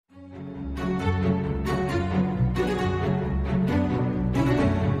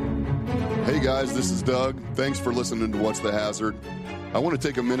guys, this is Doug. Thanks for listening to What's the Hazard. I want to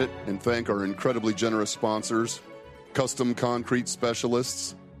take a minute and thank our incredibly generous sponsors, Custom Concrete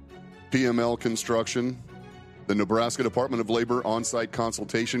Specialists, PML Construction, the Nebraska Department of Labor On-Site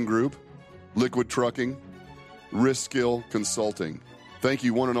Consultation Group, Liquid Trucking, Risk Skill Consulting. Thank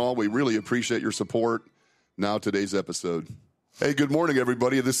you one and all. We really appreciate your support. Now today's episode. Hey, good morning,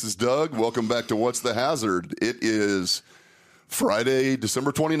 everybody. This is Doug. Welcome back to What's the Hazard. It is Friday,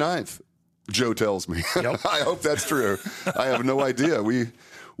 December 29th. Joe tells me. Yep. I hope that's true. I have no idea. We,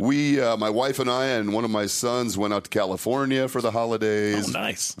 my wife and I and one of my sons went out to California for the holidays. Oh,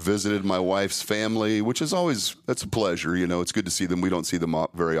 nice. Visited my wife's family, which is always, that's a pleasure. You know, it's good to see them. We don't see them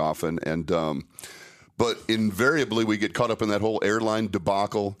very often. And, but invariably we get caught up in that whole airline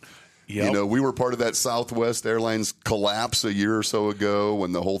debacle. Yep. You know, we were part of that Southwest Airlines collapse a year or so ago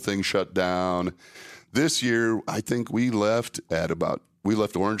when the whole thing shut down. This year, I think we left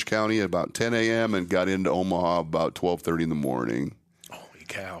Orange County at about 10 a.m. and got into Omaha about 12:30 in the morning. Holy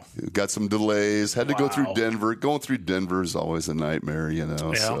cow. Got some delays. Had to go through Denver. Going through Denver is always a nightmare, you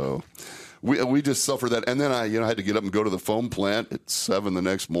know. Yeah. So we just suffered that. And then I had to get up and go to the foam plant at 7 the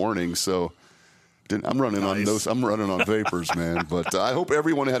next morning. So I'm running on those. I'm running on vapors, man. But I hope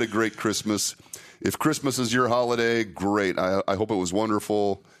everyone had a great Christmas. If Christmas is your holiday, great. I hope it was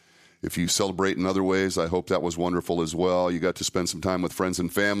wonderful. If you celebrate in other ways, I hope that was wonderful as well. You got to spend some time with friends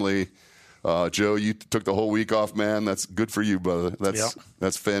and family. Joe, you took the whole week off, man. That's good for you, brother.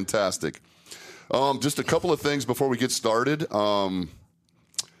 That's fantastic. Just a couple of things before we get started. I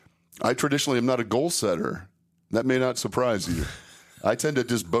traditionally am not a goal setter. That may not surprise you. I tend to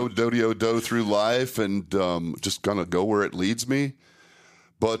just do through life and just kind of go where it leads me.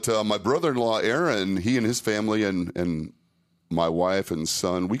 But my brother-in-law, Aaron, he and his family and my wife and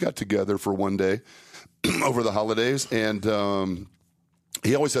son, we got together for one day over the holidays, and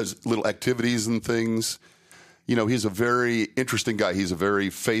he always has little activities and things. You know, he's a very interesting guy. He's a very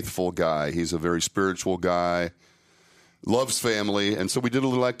faithful guy. He's a very spiritual guy, loves family, and so we did a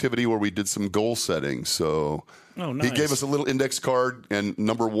little activity where we did some goal setting. So nice. He gave us a little index card, and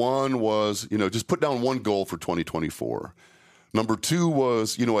number one was, just put down one goal for 2024. Number two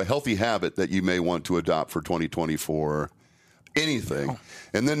was, a healthy habit that you may want to adopt for 2024. Anything.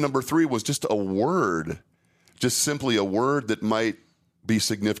 And then number three was just a word, just simply a word that might be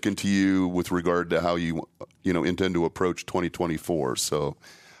significant to you with regard to how you intend to approach 2024. So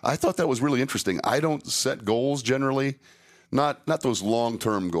I thought that was really interesting. I don't set goals generally, not those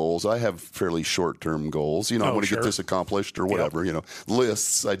long-term goals. I have fairly short-term goals. I want to get this accomplished or whatever,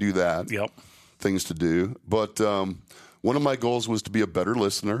 lists. I do that. Yep. Things to do. But one of my goals was to be a better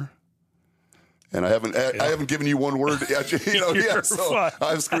listener. And I haven't given you one word yet, so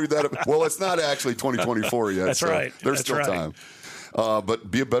I've screwed that up. Well, it's not actually 2024 yet. That's so right. There's still time.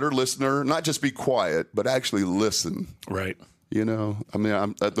 But be a better listener, not just be quiet, but actually listen. Right.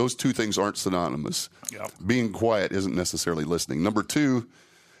 Those two things aren't synonymous. Yep. Being quiet isn't necessarily listening. Number two,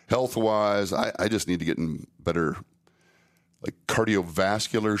 health-wise, I just need to get in better, like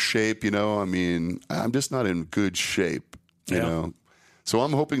cardiovascular shape. I'm just not in good shape. You know. So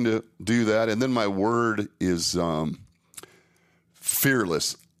I'm hoping to do that. And then my word is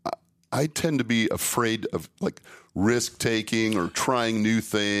fearless. I tend to be afraid of like risk taking or trying new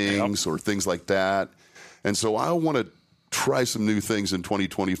things or things like that. And so I want to try some new things in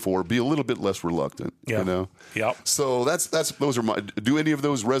 2024, be a little bit less reluctant, Yep. So those are do any of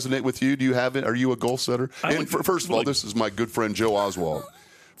those resonate with you? Do you have it? Are you a goal setter? First of all, this is my good friend, Joe Oswalt.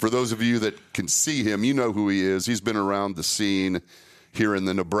 For those of you that can see him, you know who he is. He's been around the scene here in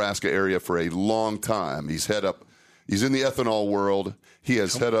the Nebraska area for a long time. He's in the ethanol world. He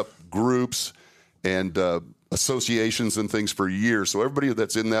has head up groups and associations and things for years. So everybody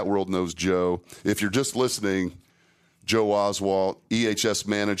that's in that world knows Joe. If you're just listening, Joe Oswalt, EHS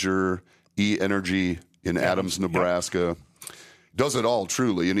manager, E-Energy in Adams, Nebraska. Does it all,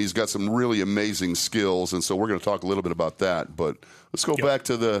 truly, and he's got some really amazing skills. And so we're going to talk a little bit about that. But let's go back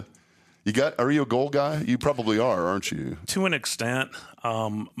to are you a goal guy? You probably are, aren't you? To an extent,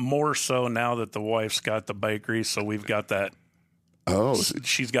 more so now that the wife's got the bakery, so we've got that. Oh,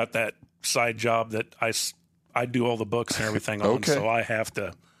 she's got that side job that I do all the books and everything on, so I have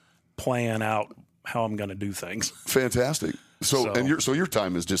to plan out how I'm going to do things. Fantastic. So your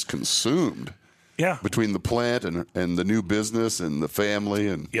time is just consumed. Yeah. Between the plant and the new business and the family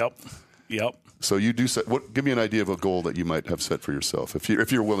and. Yep. So you do set. Give me an idea of a goal that you might have set for yourself,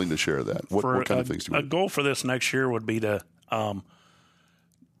 if you're willing to share that. What kind of things do you? A goal for this next year would be to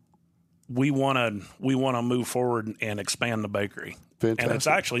we want to move forward and expand the bakery. Fantastic. And it's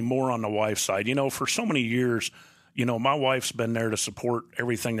actually more on the wife's side. For so many years, my wife's been there to support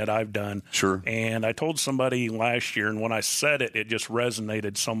everything that I've done. Sure. And I told somebody last year, and when I said it, it just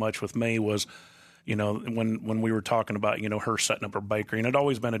resonated so much with me was, when we were talking about, her setting up her bakery, and it'd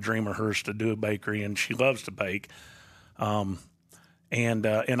always been a dream of hers to do a bakery, and she loves to bake. And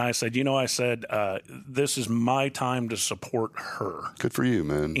I said, this is my time to support her. Good for you,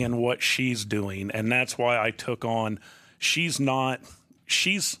 man. In what she's doing. And that's why I took on,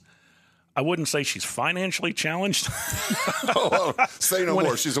 I wouldn't say she's financially challenged. Say no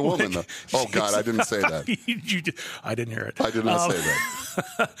more. She's a woman, though. Oh, God, I didn't say that. I didn't hear it. I did not say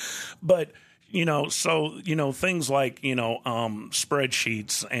that. But, things like,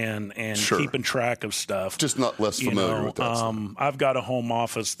 spreadsheets and sure. keeping track of stuff. Just not less familiar with that stuff. I've got a home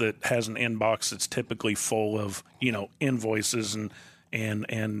office that has an inbox that's typically full of, invoices and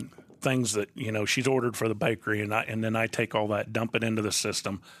things that, she's ordered for the bakery. And then I take all that, dump it into the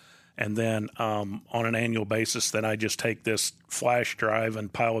system. And then on an annual basis, then I just take this flash drive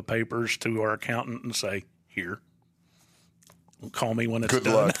and pile of papers to our accountant and say, here, call me when it's Good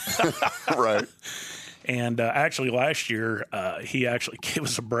done. luck. Right. And actually last year, he actually gave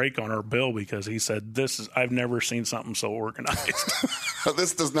us a break on our bill because he said, I've never seen something so organized.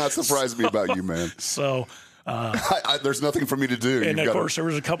 This does not surprise me about you, man. So there's nothing for me to do. And of course, there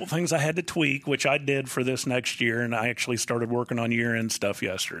was a couple things I had to tweak, which I did for this next year. And I actually started working on year-end stuff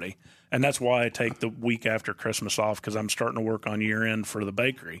yesterday. And that's why I take the week after Christmas off, because I'm starting to work on year-end for the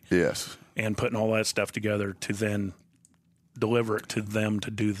bakery. Yes. And putting all that stuff together to then deliver it to them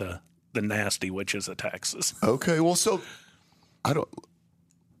to do the nasty, which is the taxes. Okay. Well, so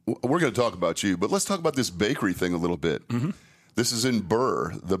we're going to talk about you, but let's talk about this bakery thing a little bit. Mm-hmm. This is in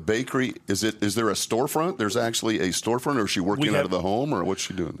Burr. The bakery, is there a storefront? There's actually a storefront, or is she working out of the home, or what's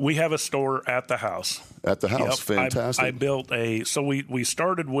she doing? We have a store at the house. At the house. Yep. Fantastic. I built so we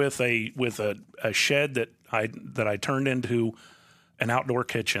started with a shed that I turned into an outdoor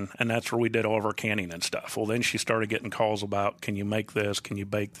kitchen, and that's where we did all of our canning and stuff. Well, then she started getting calls about, can you make this? Can you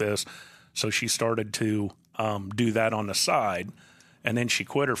bake this? So she started to do that on the side, and then she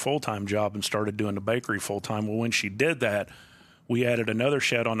quit her full-time job and started doing the bakery full-time. Well, when she did that, we added another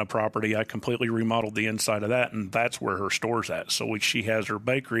shed on the property. I completely remodeled the inside of that, and that's where her store's at. So she has her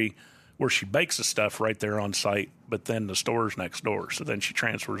bakery where she bakes the stuff right there on site, but then the store's next door. So then she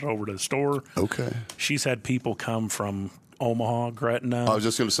transfers over to the store. Okay. She's had people come from Omaha, Gretna. I was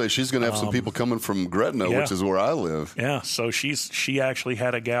just going to say, she's going to have some people coming from Gretna, which is where I live. Yeah, so she actually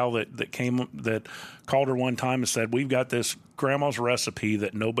had a gal that called her one time and said, we've got this grandma's recipe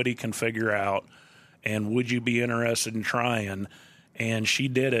that nobody can figure out, and would you be interested in trying? And she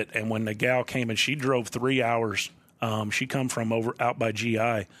did it, and when the gal came, and she drove 3 hours, she come from out by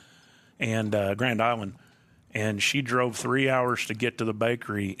GI and Grand Island, and she drove 3 hours to get to the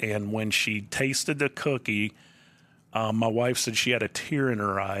bakery, and when she tasted the cookie, my wife said she had a tear in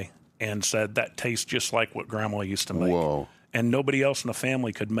her eye and said that tastes just like what Grandma used to make. Whoa. And nobody else in the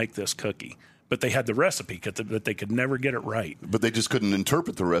family could make this cookie. But they had the recipe, but they could never get it right. But they just couldn't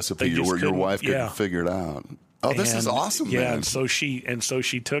interpret the recipe where your wife couldn't figure it out. Oh, this is awesome, man. And so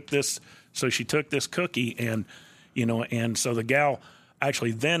she took this cookie, and so the gal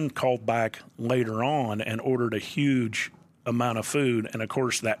actually then called back later on and ordered a huge amount of food, and of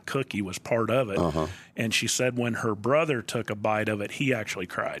course that cookie was part of it. Uh-huh. And she said when her brother took a bite of it, he actually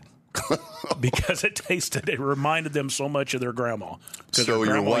cried. Because it reminded them so much of their grandma. So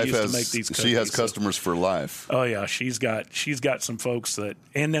your wife has customers for life. Oh yeah, she's got some folks that,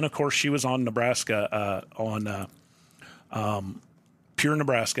 and then of course she was on Nebraska Pure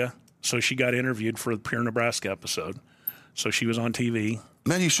Nebraska, so she got interviewed for the Pure Nebraska episode. So she was on TV.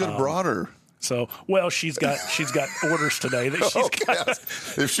 Man, you should have brought her. So, well, she's got orders today that she's got.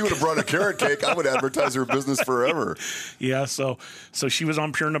 If she would have brought a carrot cake, I would advertise her business forever. Yeah, so she was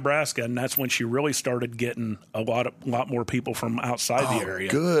on Pure Nebraska, and that's when she really started getting a lot more people from outside the area.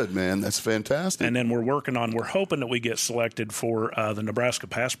 Good, man. That's fantastic. And then we're hoping that we get selected for the Nebraska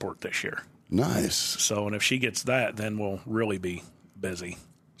passport this year. Nice. So, and if she gets that, then we'll really be busy.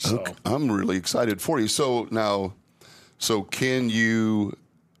 So okay. I'm really excited for you. So now,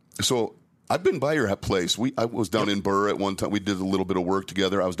 I've been by your place. I was down in Burr at one time. We did a little bit of work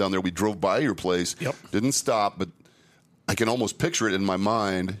together. I was down there. We drove by your place. Yep. Didn't stop, but I can almost picture it in my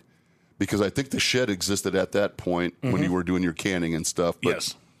mind because I think the shed existed at that point when you were doing your canning and stuff. But,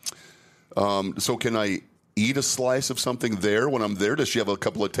 yes. So can I eat a slice of something there when I'm there? Does she have a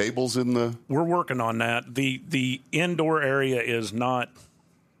couple of tables in the... We're working on that. The indoor area is not...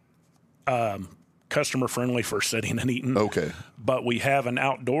 customer friendly for sitting and eating. Okay. But we have an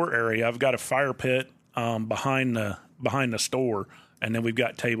outdoor area. I've got a fire pit behind the store And then we've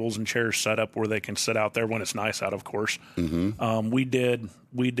got tables and chairs set up where they can sit out there when it's nice out, of course. Mm-hmm. We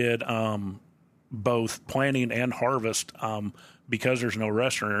did both planting and harvest because there's no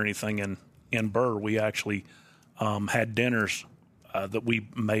restaurant or anything in Burr. We actually had dinners that we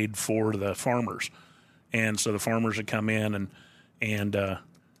made for the farmers, and so the farmers would come in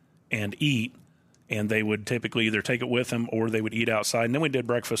and eat, and they would typically either take it with them or they would eat outside. And then we did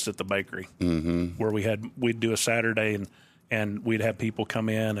breakfast at the bakery, where we'd do a Saturday and we'd have people come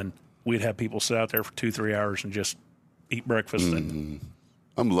in and we'd have people sit out there for 2-3 hours and just eat breakfast. And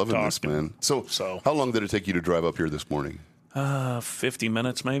I'm loving this, man. So how long did it take you to drive up here this morning? 50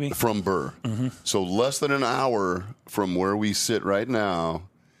 minutes maybe. From Burr. Mm-hmm. So less than an hour from where we sit right now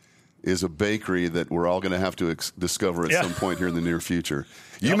is a bakery that we're all going to have to discover at some point here in the near future.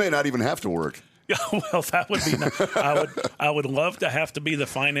 You may not even have to work. Yeah, well, that would be nice. I would love to have to be the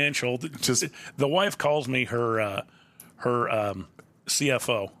financial. The wife calls me her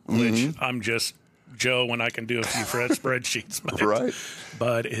CFO, which I'm just Joe when I can do a few spreadsheets. Right.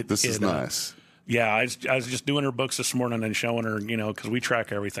 But this is nice. Yeah, I was just doing her books this morning and showing her, because we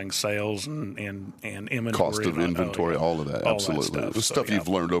track everything, sales and inventory. Cost of inventory, all of that, absolutely. The stuff you've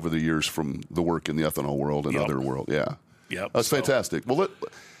learned over the years from the work in the ethanol world and other world, Yep. That's fantastic. Well,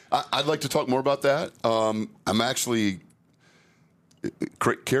 I'd like to talk more about that. I'm actually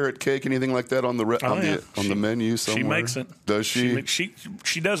carrot cake, anything like that on the menu somewhere. She makes it. Does she?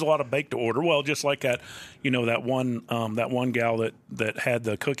 She does a lot of bake to order. Well, just like that, that one gal that had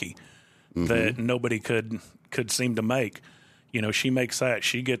the cookie that nobody could seem to make. She makes that.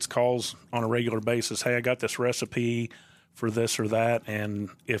 She gets calls on a regular basis. Hey, I got this recipe for this or that, and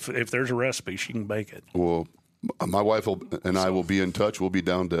if there's a recipe, she can bake it. Well, my wife I will be in touch. We'll be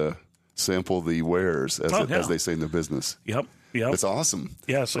down to sample the wares, as they say in the business. Yep. It's awesome.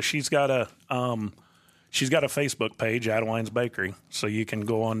 Yeah, so she's got a Facebook page, Adeline's Bakery, so you can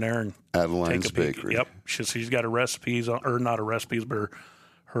go on there and Adeline's take a peek. Bakery. Yep, she's got her recipes, or not her recipes, but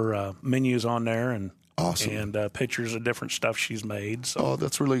her menus on there, and awesome, and pictures of different stuff she's made. So. Oh,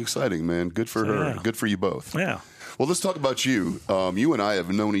 that's really exciting, man. Good for her. Yeah. Good for you both. Yeah. Well, let's talk about you. You and I have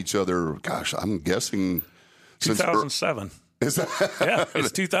known each other. Gosh, I'm guessing 2007. Is that? Yeah,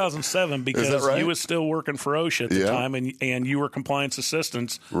 it's 2007 because right? you was still working for OSHA at the time, and you were compliance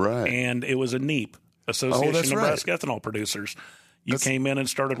assistants. Right. And it was a NEP, Association of Nebraska Ethanol Producers. You came in and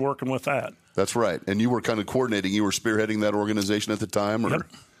started working with that. That's right. And you were kind of coordinating. You were spearheading that organization at the time? Or?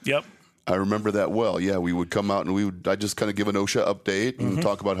 Yep. I remember that well. Yeah, we would come out and I'd just kind of give an OSHA update and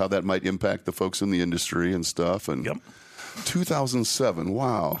talk about how that might impact the folks in the industry and stuff. And 2007.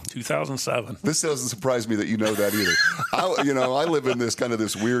 Wow. 2007. This doesn't surprise me that you know that either. I live in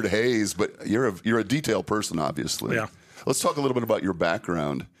this weird haze, but you're a detailed person, obviously. Yeah. Let's talk a little bit about your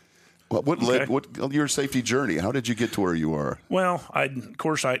background. What led your safety journey? How did you get to where you are? Well, I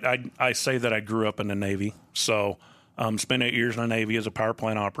say that I grew up in the Navy. So spent 8 years in the Navy as a power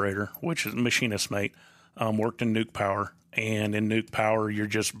plant operator, which is a machinist mate. Worked in nuke power. And in nuke power,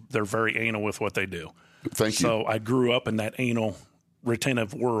 they're very anal with what they do. Thank you. So I grew up in that anal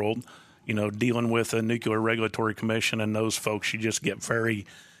retentive world, dealing with the Nuclear Regulatory Commission and those folks. You just get very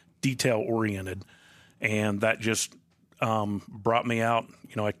detail oriented. And that just brought me out.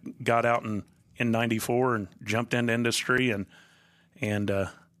 I got out in 94 and jumped into industry and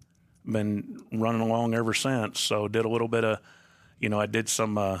been running along ever since. So did a little bit of, I did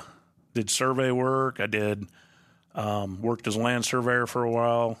some, did survey work. I did, worked as a land surveyor for a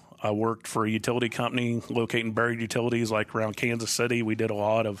while. I worked for a utility company locating buried utilities like around Kansas City. We did a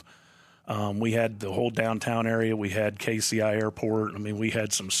lot of, we had the whole downtown area. We had KCI Airport. I mean, we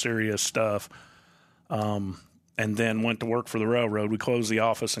had some serious stuff. And then went to work for the railroad. We closed the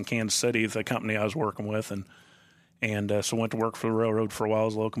office in Kansas City, the company I was working with, and so went to work for the railroad for a while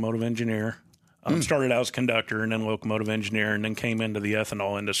as a locomotive engineer. Started out as conductor and then locomotive engineer, and then came into the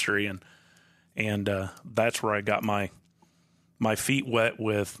ethanol industry, and that's where I got my feet wet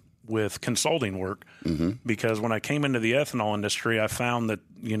with consulting work. Because when I came into the ethanol industry, I found that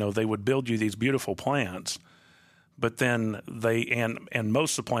they would build you these beautiful plants. But then and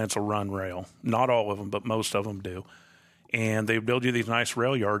most of the plants will run rail. Not all of them, but most of them do. And they build you these nice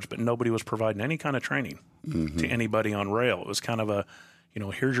rail yards, but nobody was providing any kind of training to anybody on rail. It was kind of a,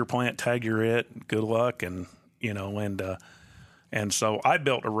 here's your plant, tag you're it, good luck. And so I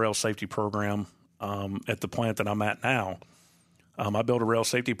built a rail safety program at the plant that I'm at now. I built a rail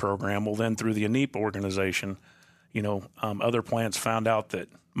safety program. Well, then through the ANEP organization, other plants found out that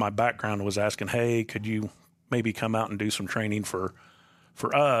my background was asking, hey, could you maybe come out and do some training for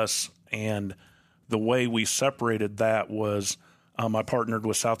us? And the way we separated that was I partnered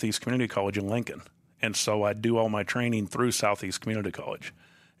with Southeast Community College in Lincoln, And so I do all my training through Southeast Community College,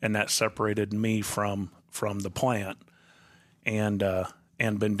 and that separated me from the plant, and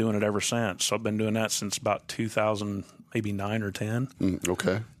been doing it ever since. So I've been doing that since about 2000, maybe 9 or 10.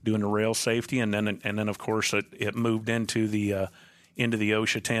 Okay. Doing the rail safety, and then of course it moved into the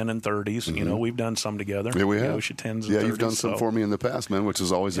OSHA 10 and 30s. You know, we've done some together. Yeah, we have. OSHA 10s and 30s. Yeah, you've done some for me in the past, man, which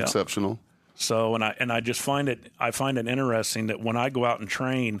is always exceptional. So, and I just find it interesting that when I go out and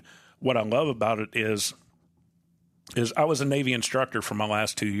train, what I love about it is I was a Navy instructor for my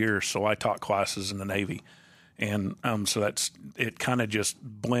last 2 years, so I taught classes in the Navy, and so it kind of just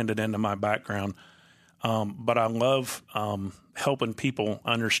blended into my background. But I love helping people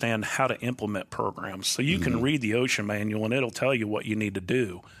understand how to implement programs. So you can read the OSHA manual and it'll tell you what you need to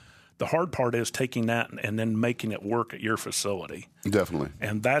do. The hard part is taking that and then making it work at your facility. Definitely.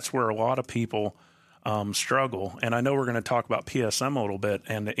 And that's where a lot of people struggle. And I know we're going to talk about PSM a little bit,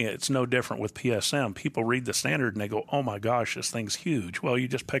 and it's no different with PSM. People read the standard and they go, oh my gosh, this thing's huge. Well, you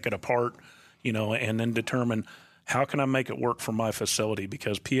just pick it apart, you know, and then determine, how can I make it work for my facility?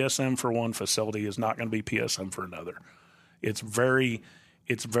 Because PSM for one facility is not going to be PSM for another. It's very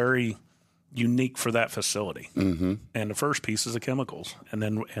unique for that facility. And the first piece is the chemicals, and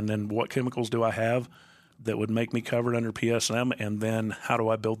then what chemicals do I have that would make me covered under PSM, and then how do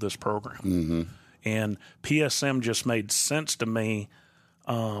I build this program? And PSM just made sense to me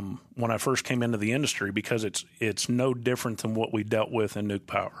when I first came into the industry, because it's no different than what we dealt with in nuke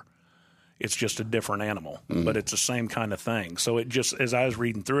power. It's just a different animal, but it's the same kind of thing. So it just, as I was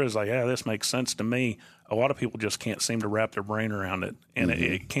reading through it, I was like, yeah, this makes sense to me. A lot of people just can't seem to wrap their brain around it, and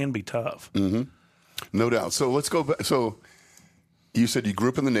it can be tough. No doubt. So let's go back. So you said you grew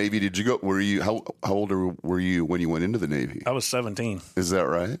up in the Navy. Did you go, how old were you when you went into the Navy? I was 17. Is that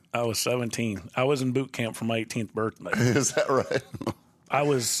right? I was 17. I was in boot camp for my 18th birthday. Is that right?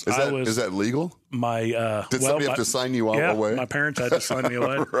 Is that legal? Did somebody have to sign you away? My parents had to sign me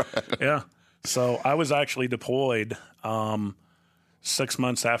away. Right. Yeah. So I was actually deployed 6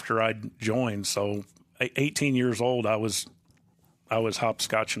 months after I joined. So 18 years old, I was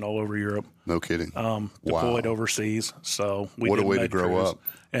hopscotching all over Europe. No kidding. Deployed overseas. So what a way to grow up.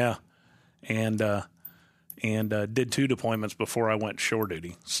 Yeah. And did 2 deployments before I went shore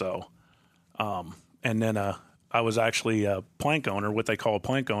duty. So, and then I was actually a plank owner, what they call a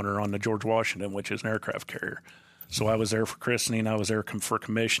plank owner on the George Washington, which is an aircraft carrier. So I was there for christening, I was there for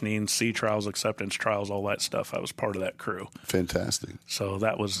commissioning, sea trials, acceptance trials, all that stuff. I was part of that crew. Fantastic. So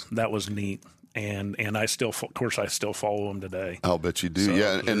that was neat. And I still follow them today. I'll bet you do. So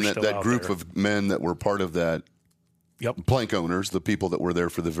yeah, and that group of men that were part of that, plank owners, the people that were there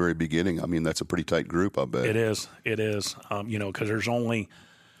for the very beginning, I mean, that's a pretty tight group, I bet. It is. You know, because there's probably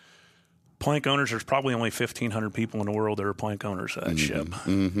only 1,500 people in the world that are plank owners of that ship.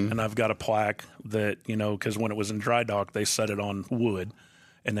 And I've got a plaque that, you know, because when it was in dry dock, they set it on wood,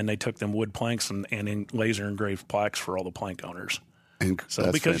 and then they took them wood planks and laser engraved plaques for all the plank owners.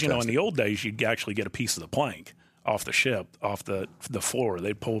 So because, fantastic. You know, in the old days, you'd actually get a piece of the plank off the ship, off the floor.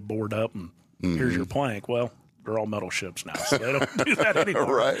 They'd pull a board up and here's your plank. Well, they're all metal ships now, so they don't do that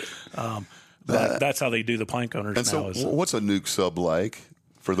anymore. Right. But that's how they do the plank owners now. And so what's a nuke sub like?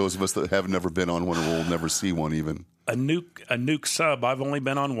 For those of us that have never been on one or will never see one even. A nuke sub, I've only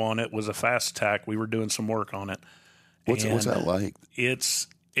been on one. It was a fast attack. We were doing some work on it. What's that like? It's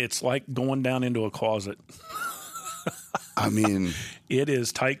like going down into a closet. I mean, it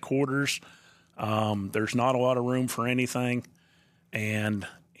is tight quarters. There's not a lot of room for anything. And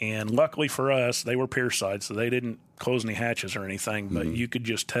luckily for us, they were pier side, so they didn't close any hatches or anything. But you could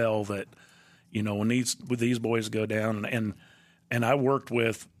just tell that, you know, when these boys go down, and I worked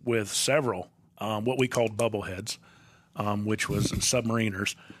with several, what we called bubbleheads, which was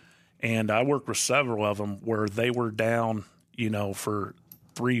submariners. And I worked with several of them where they were down, you know, for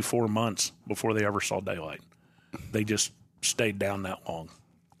 3-4 months before they ever saw daylight. They just stayed down that long.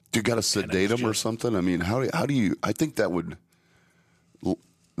 Do you got to sedate them or something? I mean, how do you, I think that would,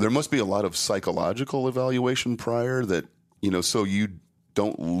 there must be a lot of psychological evaluation prior that, you know, so you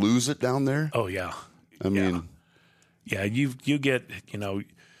don't lose it down there? Oh, yeah. I mean... Yeah, you get, you know,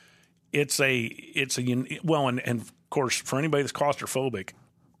 and of course, for anybody that's claustrophobic,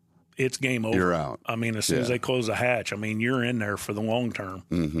 it's game over. You're out. I mean, as soon as they close the hatch, I mean, you're in there for the long term,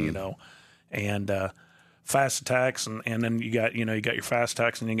 you know, and fast attacks, and then you got your fast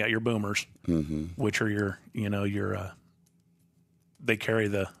attacks, and you got your boomers, which are they carry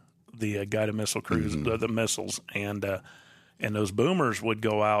the guided missile crews, the missiles, and those boomers would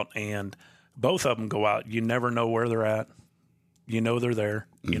go out, and both of them go out. You never know where they're at. You know they're there.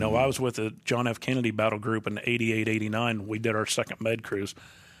 You know, I was with the John F. Kennedy battle group in 88, 89. We did our second med cruise.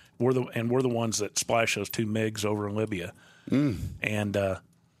 we're the ones that splashed those 2 MiGs over in Libya. And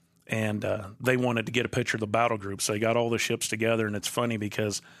they wanted to get a picture of the battle group. So they got all the ships together. And it's funny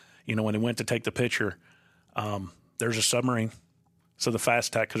because, when they went to take the picture, there's a submarine. So the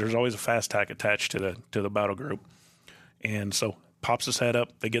fast tack, because there's always a fast tack attached to the battle group. And so pops his head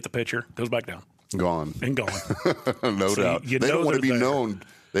up, they get the picture, goes back down. Gone. And gone. No doubt. They don't want to be known.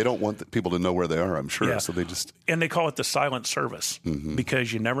 They don't want people to know where they are, I'm sure. Yeah. So they just... And they call it the silent service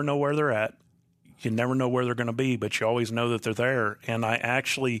because you never know where they're at. You never know where they're going to be, but you always know that they're there. And I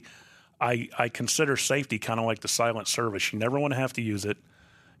consider safety kind of like the silent service. You never want to have to use it.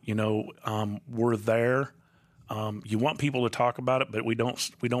 We're there. You want people to talk about it, but we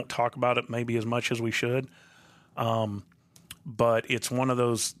don't talk about it maybe as much as we should. But it's one of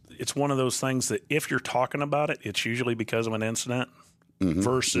those things that if you're talking about it, it's usually because of an incident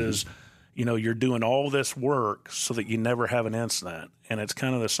versus, you're doing all this work so that you never have an incident. And it's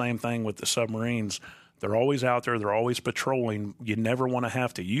kind of the same thing with the submarines. They're always out there. They're always patrolling. You never want to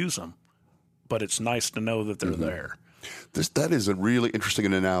have to use them, but it's nice to know that they're there. That is a really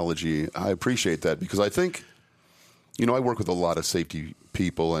interesting analogy. I appreciate that because I think, I work with a lot of safety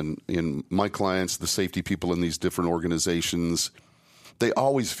people, and in my clients, the safety people in these different organizations, they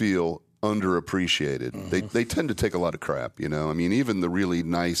always feel underappreciated. They tend to take a lot of crap, even the really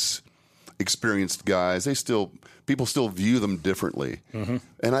nice, experienced guys, people still view them differently.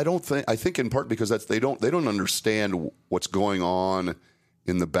 And I think in part because they don't understand what's going on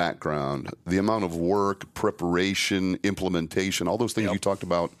in the background, the amount of work, preparation, implementation, all those things you talked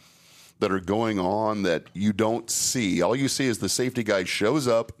about that are going on that you don't see. All you see is the safety guy shows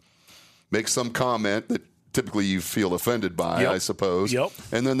up, makes some comment that typically you feel offended by, I suppose,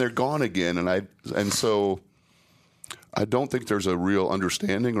 and then they're gone again. And so I don't think there's a real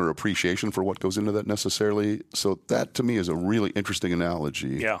understanding or appreciation for what goes into that necessarily. So that to me is a really interesting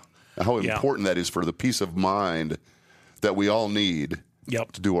analogy. Yeah. How important that is for the peace of mind that we all need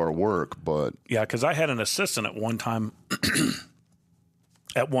to do our work. But because I had an assistant at one time.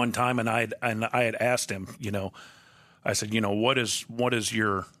 And I had asked him, I said, what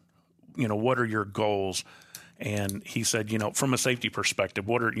are your goals? And he said, from a safety perspective,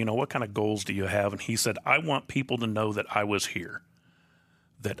 what kind of goals do you have? And he said, I want people to know that I was here,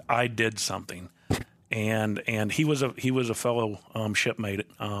 that I did something. And he was a fellow shipmate.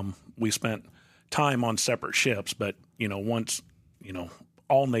 We spent time on separate ships, but once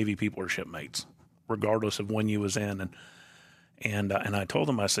all Navy people are shipmates, regardless of when you was in. And I told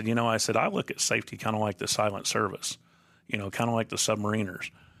him, I said, I look at safety kind of like the silent service, kind of like the submariners.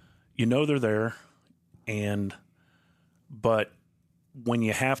 They're there, but when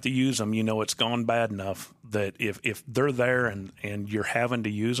you have to use them, it's gone bad enough that if they're there and you're having to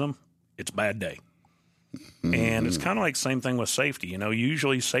use them, it's a bad day. And it's kind of like the same thing with safety.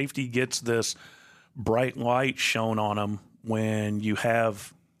 Usually safety gets this bright light shown on them when you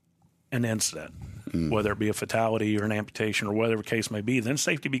have an incident. Whether it be a fatality or an amputation or whatever the case may be, then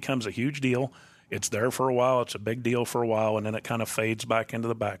safety becomes a huge deal. It's there for a while. It's a big deal for a while, and then it kind of fades back into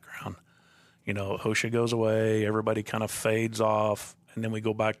the background. OSHA goes away. Everybody kind of fades off, and then we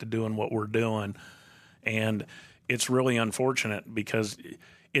go back to doing what we're doing. And it's really unfortunate because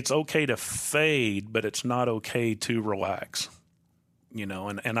it's okay to fade, but it's not okay to relax.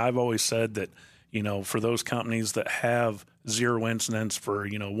 And I've always said that, for those companies that have zero incidents for,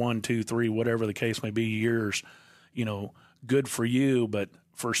 1, 2, 3, whatever the case may be, years, good for you. But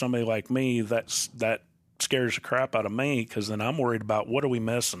for somebody like me, that scares the crap out of me because then I'm worried about what are we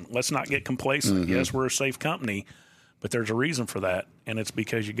missing? Let's not get complacent. Yes, we're a safe company, but there's a reason for that. And it's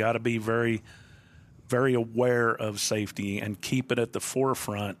because you got to be very, very aware of safety and keep it at the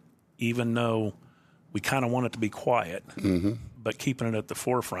forefront, even though we kind of want it to be quiet. But keeping it at the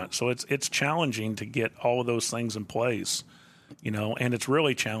forefront. So it's challenging to get all of those things in place, and it's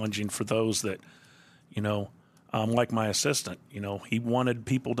really challenging for those that, like my assistant, he wanted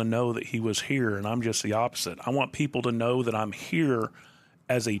people to know that he was here, and I'm just the opposite. I want people to know that I'm here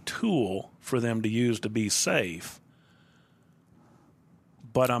as a tool for them to use to be safe.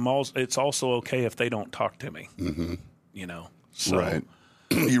 But it's also okay if they don't talk to me, So, right.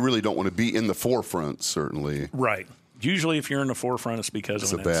 You really don't want to be in the forefront, certainly. Right. Usually if you're in the forefront, it's because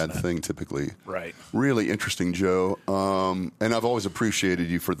it's of an a incident. bad thing typically. Right. Really interesting, Joe. And I've always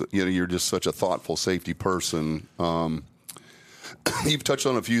appreciated you for you're just such a thoughtful safety person. You've touched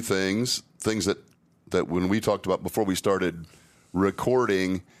on a few things that when we talked about before we started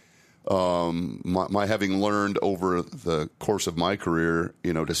recording, my having learned over the course of my career,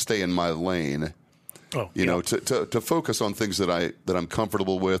 to stay in my lane. To focus on things that I'm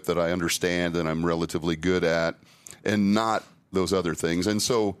comfortable with, that I understand, and I'm relatively good at, and not those other things. And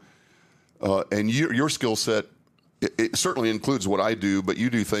so And your skill set, it certainly includes what I do, but you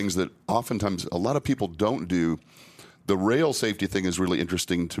do things that oftentimes a lot of people don't do. The rail safety thing is really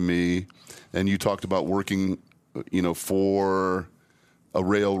interesting to me. And you talked about working, for a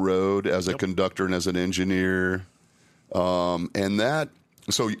railroad as a conductor and as an engineer. So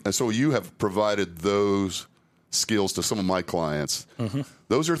you have provided those skills to some of my clients. Mm-hmm.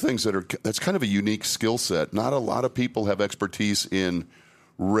 Those are things that's kind of a unique skill set. Not a lot of people have expertise in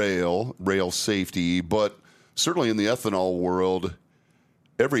rail safety, but certainly in the ethanol world,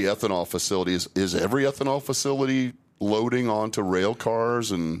 every ethanol facility is every ethanol facility loading onto rail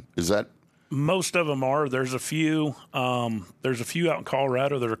cars, and is that? Most of them are. There's a few. There's a few out in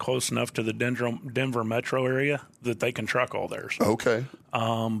Colorado that are close enough to the Denver metro area that they can truck all theirs. Okay.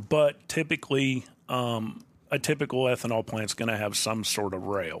 But typically, a typical ethanol plant's going to have some sort of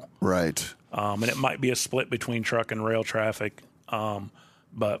rail. Right. And it might be a split between truck and rail traffic.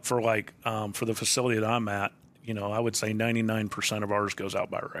 But for the facility that I'm at, I would say 99% of ours goes out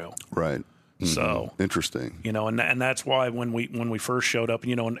by rail. Right. Mm-hmm. So interesting, and that's why when we first showed up,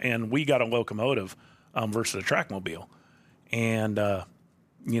 and we got a locomotive versus a trackmobile, and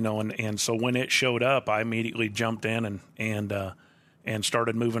so when it showed up, I immediately jumped in and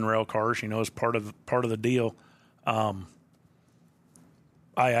started moving rail cars. As part of the deal. I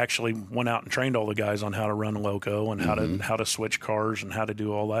actually went out and trained all the guys on how to run a loco and how to switch cars and how to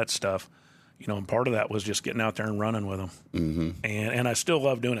do all that stuff. And part of that was just getting out there and running with them. Mm-hmm. And I still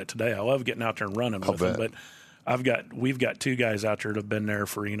love doing it today. I love getting out there and running with them. But we've got two guys out there that have been there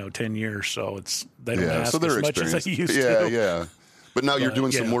for 10 years, so they don't ask as much as they used to. Yeah. But now you're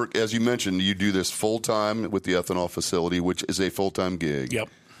doing some work, as you mentioned. You do this full time with the ethanol facility, which is a full time gig. Yep.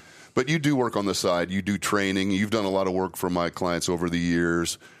 But you do work on the side. You do training. You've done a lot of work for my clients over the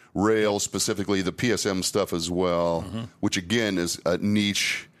years. Rail, specifically the PSM stuff as well, which again is a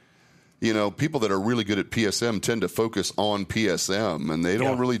niche. People that are really good at PSM tend to focus on PSM, and they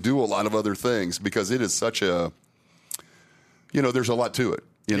don't really do a lot of other things because it is such a, there's a lot to it.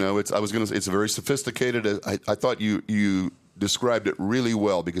 It's very sophisticated. I thought you described it really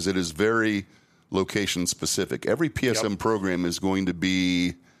well because it is very location specific. Every PSM program is going to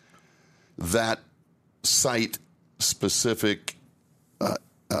be that site specific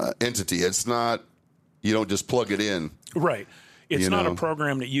entity. It's not, you don't just plug it in. Right. It's not a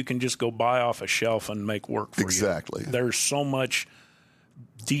program that you can just go buy off a shelf and make work for you. Exactly. There's so much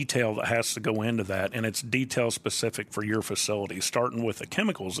detail that has to go into that, and it's detail specific for your facility, starting with the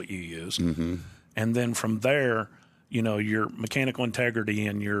chemicals that you use. Mm-hmm. And then from there, your mechanical integrity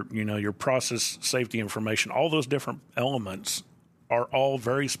and your process safety information, all those different elements are all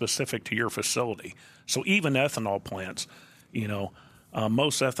very specific to your facility. So even ethanol plants,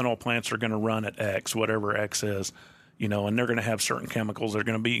 most ethanol plants are going to run at X, whatever X is. And they're going to have certain chemicals. They're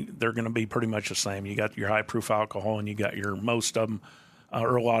going to be pretty much the same. You got your high proof alcohol, and you got most of them,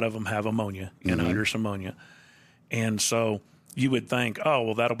 or a lot of them have ammonia, anhydrous ammonia. And so you would think, oh,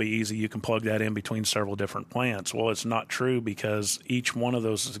 well, that'll be easy. You can plug that in between several different plants. Well, it's not true because each one of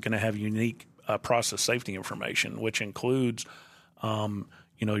those is going to have unique process safety information, which includes,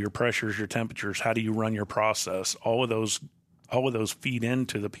 your pressures, your temperatures, how do you run your process. All of those feed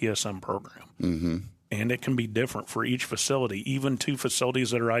into the PSM program. Mm-hmm. And it can be different for each facility. Even two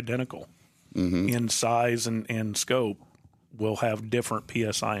facilities that are identical in size and scope will have different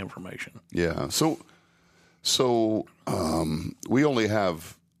PSI information. Yeah. So we only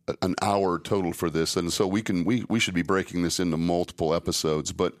have an hour total for this, and so we should be breaking this into multiple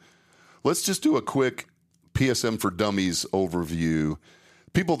episodes. But let's just do a quick PSM for Dummies overview.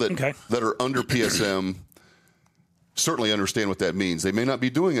 People that are under PSM certainly understand what that means. They may not be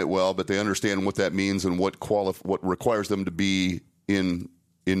doing it well, but they understand what that means and what requires them to be in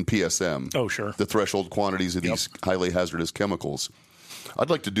PSM. Oh, sure. The threshold quantities of these highly hazardous chemicals. I'd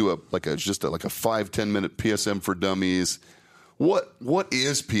like to do a 5-10 minute PSM for Dummies. What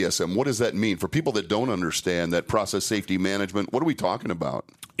is PSM? What does that mean for people that don't understand that process safety management? What are we talking about?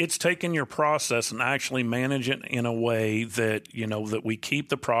 It's taking your process and actually manage it in a way that that we keep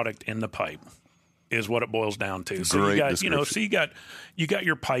the product in the pipe. Is what it boils down to. So you got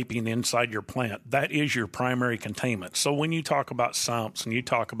your piping inside your plant. That is your primary containment. So when you talk about sumps and you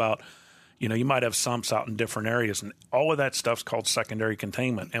talk about, you might have sumps out in different areas, and all of that stuff's called secondary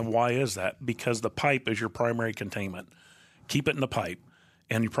containment. And why is that? Because the pipe is your primary containment. Keep it in the pipe.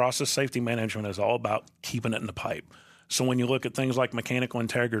 And your process safety management is all about keeping it in the pipe. So when you look at things like mechanical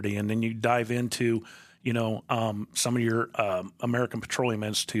integrity, and then you dive into some of your American Petroleum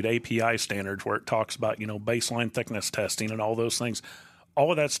Institute API standards where it talks about, baseline thickness testing and all those things.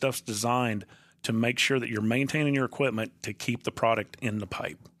 All of that stuff's designed to make sure that you're maintaining your equipment to keep the product in the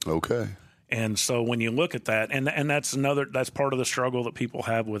pipe. Okay. And so when you look at that, and that's part of the struggle that people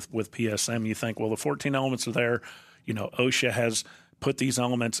have with PSM. You think, well, the 14 elements are there. OSHA has put these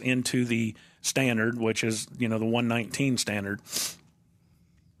elements into the standard, which is, the 119 standard.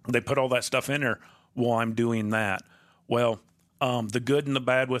 They put all that stuff in there. Well, I'm doing that. Well, the good and the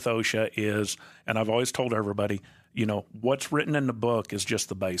bad with OSHA is, and I've always told everybody, what's written in the book is just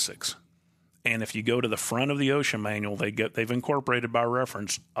the basics. And if you go to the front of the OSHA manual, they've incorporated by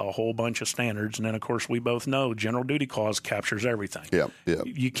reference a whole bunch of standards. And then, of course, we both know general duty clause captures everything. Yeah.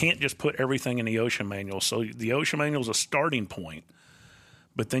 You can't just put everything in the OSHA manual. So the OSHA manual is a starting point,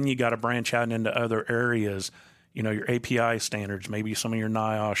 but then you got to branch out into other areas, your API standards, maybe some of your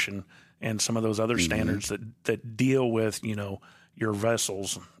NIOSH and some of those other standards that deal with, your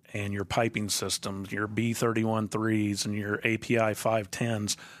vessels and your piping systems, your B31.3s and your API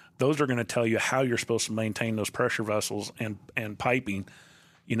 510s. Those are going to tell you how you're supposed to maintain those pressure vessels and piping,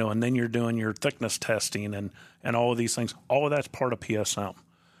 and then you're doing your thickness testing and all of these things. All of that's part of PSM.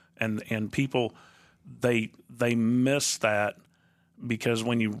 And people, they miss that because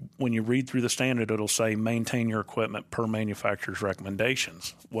when you read through the standard, it'll say maintain your equipment per manufacturer's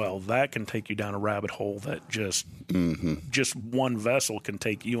recommendations. Well, that can take you down a rabbit hole that just one vessel can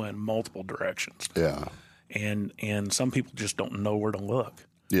take you in multiple directions. Yeah. And some people just don't know where to look.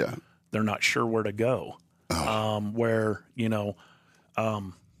 Yeah. They're not sure where to go. All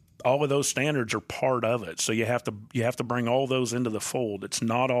of those standards are part of it. So you have to bring all those into the fold. It's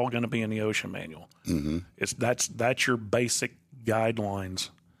not all going to be in the OSHA manual. That's your basic guidelines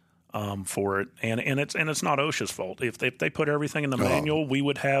for it, and it's not OSHA's fault. If they put everything in the manual, we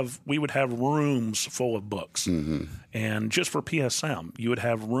would have rooms full of books, and just for PSM, you would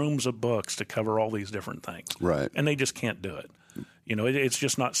have rooms of books to cover all these different things. Right, and they just can't do it. It's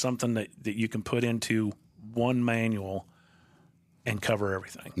just not something that you can put into one manual and cover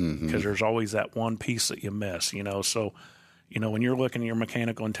everything, because there's always that one piece that you miss. So. When you're looking at your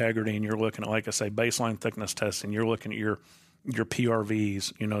mechanical integrity and you're looking at, like I say, baseline thickness testing, you're looking at your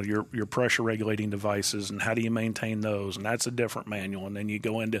PRVs, your pressure regulating devices, and how do you maintain those? And that's a different manual. And then you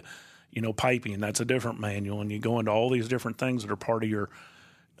go into, piping, that's a different manual. And you go into all these different things that are part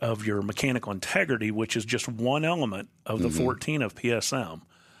of your mechanical integrity, which is just one element of the 14 of PSM.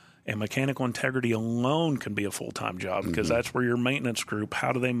 And mechanical integrity alone can be a full-time job, because that's where your maintenance group,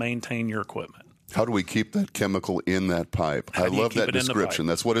 how do they maintain your equipment? How do we keep that chemical in that pipe? I love that description.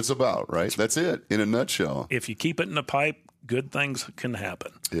 That's what it's about, right? That's it in a nutshell. If you keep it in the pipe, good things can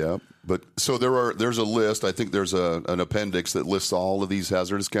happen. Yeah. But so there's a list. I think there's an appendix that lists all of these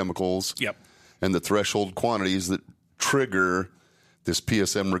hazardous chemicals. Yep. And the threshold quantities that trigger this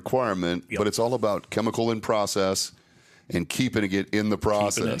PSM requirement. Yep. But it's all about chemical in process and keeping it in the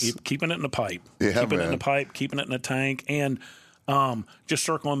process. Keeping it in the pipe. Yeah, keeping it in the pipe, keeping it in the tank. And just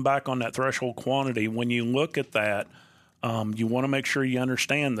circling back on that threshold quantity, when you look at that, you want to make sure you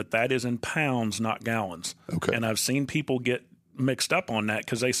understand that is in pounds, not gallons. Okay. And I've seen people get mixed up on that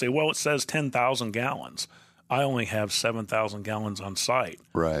because they say, well, it says 10,000 gallons. I only have 7,000 gallons on site.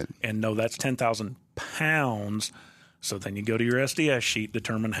 Right. And no, that's 10,000 pounds. So then you go to your SDS sheet,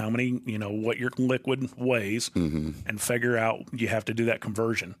 determine how many, what your liquid weighs, and figure out you have to do that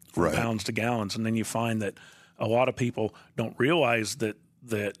conversion from pounds to gallons. And then you find that a lot of people don't realize that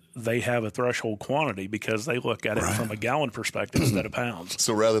they have a threshold quantity because they look at it from a gallon perspective instead of pounds.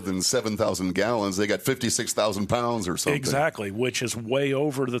 So rather than 7,000 gallons, they got 56,000 pounds or something. Exactly, which is way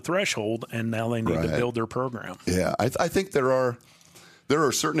over the threshold, and now they need to build their program. Yeah, I think there are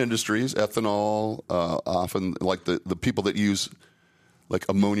certain industries, ethanol, often like the people that use like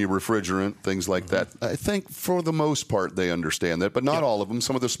ammonia refrigerant, things like that. I think for the most part they understand that, but not all of them.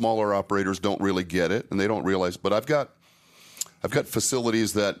 Some of the smaller operators don't really get it, and they don't realize. But I've got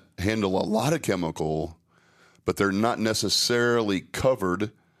facilities that handle a lot of chemical, but they're not necessarily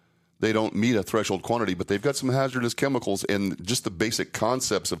covered. They don't meet a threshold quantity, but they've got some hazardous chemicals, and just the basic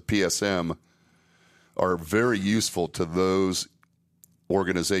concepts of PSM are very useful to those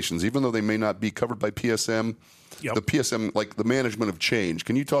organizations, even though they may not be covered by PSM. Yep. The PSM, like the management of change.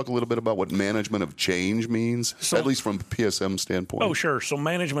 Can you talk a little bit about what management of change means, at least from a PSM standpoint? Oh, sure. So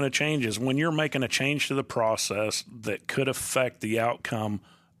management of change is when you're making a change to the process that could affect the outcome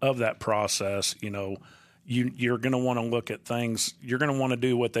of that process. You're going to want to look at things. You're going to want to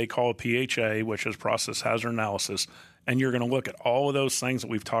do what they call a PHA, which is process hazard analysis. And you're going to look at all of those things that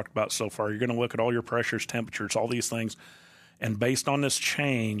we've talked about so far. You're going to look at all your pressures, temperatures, all these things. And based on this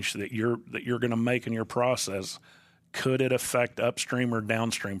change that you're going to make in your process, could it affect upstream or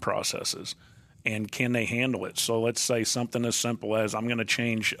downstream processes? And can they handle it? So let's say something as simple as I'm going to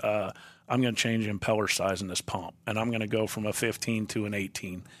change impeller size in this pump, and I'm going to go from a 15 to an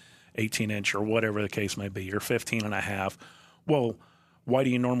 18. 18-inch or whatever the case may be, or 15.5. Well, why do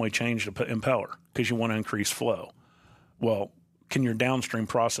you normally change the impeller? Because you want to increase flow. Well, can your downstream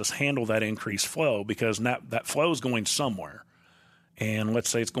process handle that increased flow? Because that flow is going somewhere. And let's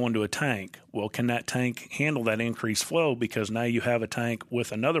say it's going to a tank. Well, can that tank handle that increased flow? Because now you have a tank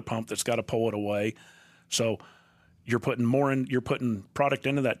with another pump that's got to pull it away. So you're putting you're putting product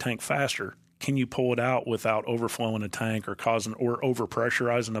into that tank faster. Can you pull it out without overflowing a tank or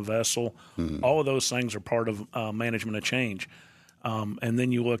overpressurizing a vessel? Mm-hmm. All of those things are part of management of change. And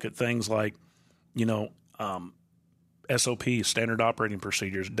then you look at things like, SOP, standard operating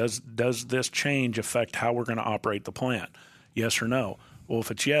procedures. Does this change affect how we're going to operate the plant? Yes or no? Well,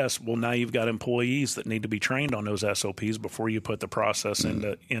 if it's yes, now you've got employees that need to be trained on those SOPs before you put the process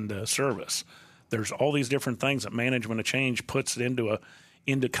into service. There's all these different things that management of change puts it into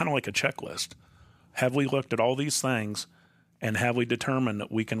kind of like a checklist. Have we looked at all these things, and have we determined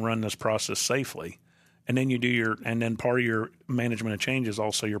that we can run this process safely? And then part of your management of change is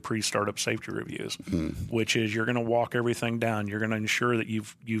also your pre-startup safety reviews, which is you're going to walk everything down. You're going to ensure that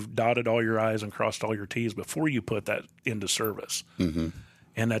you've dotted all your I's and crossed all your T's before you put that into service. Mm-hmm.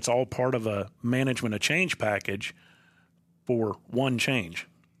 And that's all part of a management of change package for one change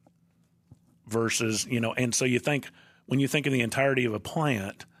versus, and so when you think of the entirety of a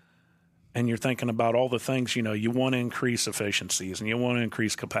plant, and you're thinking about all the things, you want to increase efficiencies and you want to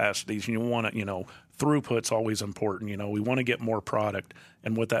increase capacities and you want to, throughput's always important. We want to get more product.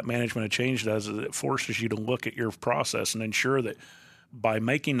 And what that management of change does is it forces you to look at your process and ensure that by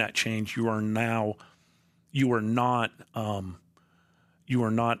making that change, you are not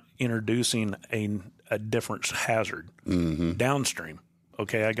introducing a different hazard downstream.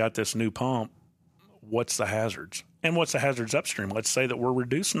 Okay, I got this new pump. What's the hazards? And what's the hazards upstream? Let's say that we're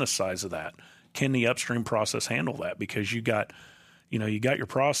reducing the size of that. Can the upstream process handle that? Because you got your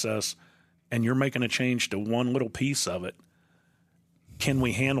process and you're making a change to one little piece of it. Can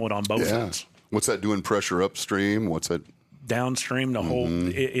we handle it on both ends? What's that doing pressure upstream? What's that downstream? The whole.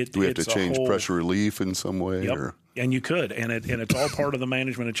 Do we have to change pressure relief in some way? Yep. Or? And you could, and it's all part of the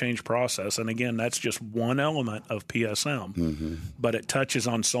management of change process. And again, that's just one element of PSM, but it touches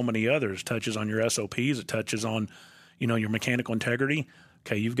on so many others. It touches on your SOPs. It touches on, your mechanical integrity.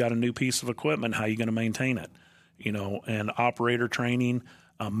 Okay, you've got a new piece of equipment. How are you going to maintain it? And operator training,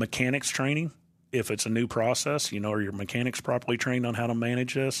 mechanics training. If it's a new process, are your mechanics properly trained on how to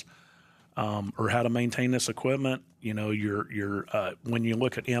manage this, or how to maintain this equipment? Your when you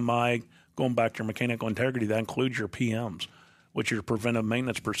look at MI. Going back to your mechanical integrity, that includes your PMs, which are your preventive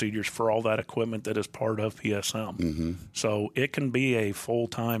maintenance procedures for all that equipment that is part of PSM. Mm-hmm. So it can be a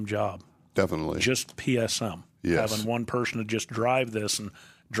full-time job. Definitely. Just PSM. Yes. Having one person to just drive this and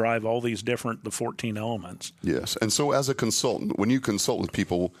drive all these the 14 elements. Yes. And so as a consultant, when you consult with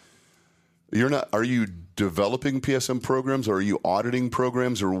people, are you developing PSM programs, or are you auditing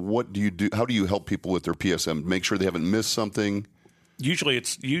programs, or what do you do? How do you help people with their PSM? Make sure they haven't missed something?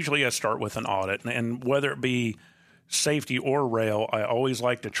 Usually I start with an audit, and whether it be safety or rail, I always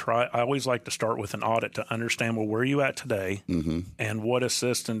like to start with an audit to understand, well, where are you at today, and what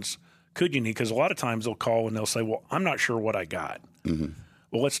assistance could you need? Because a lot of times they'll call and they'll say, well, I'm not sure what I got. Mm-hmm.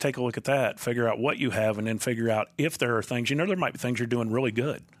 Well, let's take a look at that, figure out what you have, and then figure out if there are things, there might be things you're doing really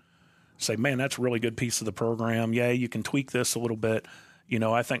good. Say, man, that's a really good piece of the program. Yeah, you can tweak this a little bit.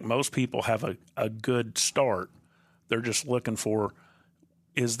 I think most people have a good start. They're just looking for,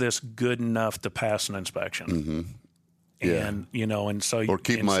 is this good enough to pass an inspection? Mm-hmm. Yeah. And, so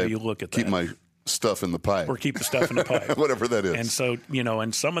you look at that. Keep my stuff in the pipe. Or keep the stuff in the pipe. Whatever that is. And so,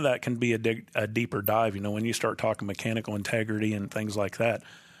 and some of that can be a deeper dive. When you start talking mechanical integrity and things like that,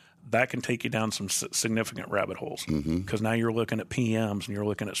 that can take you down some significant rabbit holes. Because now you're looking at PMs and you're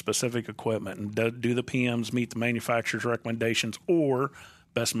looking at specific equipment. And do the PMs meet the manufacturer's recommendations or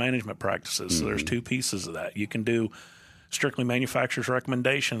best management practices? So there's two pieces of that. You can do strictly manufacturer's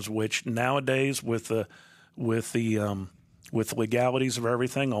recommendations, which nowadays with the legalities of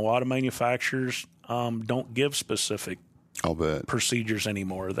everything, a lot of manufacturers don't give specific procedures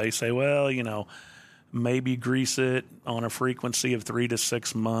anymore. They say, well, maybe grease it on a frequency of 3 to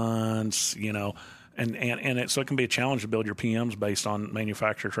 6 months, and so it can be a challenge to build your PMs based on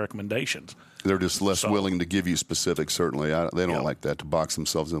manufacturer's recommendations. They're just less willing to give you specifics. Certainly, they don't like that, to box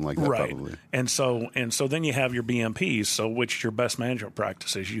themselves in like that. Right. Probably. And so then you have your BMPs, which is your best management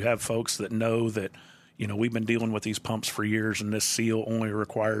practices. You have folks that know that, we've been dealing with these pumps for years, and this seal only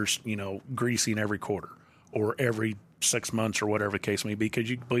requires, greasing every quarter or every 6 months or whatever the case may be,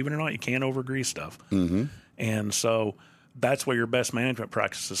 because believe it or not, you can't over grease stuff. Mm-hmm. And so that's where your best management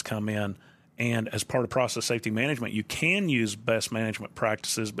practices come in. And as part of process safety management, you can use best management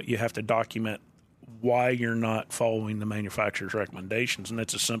practices, but you have to document why you're not following the manufacturer's recommendations. And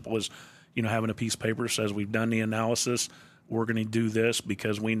it's as simple as, having a piece of paper that says we've done the analysis, we're going to do this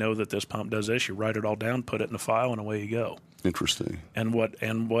because we know that this pump does this. You write it all down, put it in the file, and away you go. Interesting. And what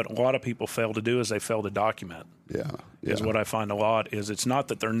a lot of people fail to do is they fail to document. Yeah. Is what I find a lot is it's not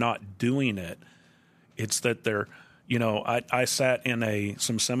that they're not doing it. It's that they're, I sat in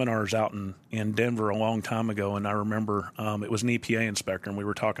some seminars out in Denver a long time ago, and I remember it was an EPA inspector, and we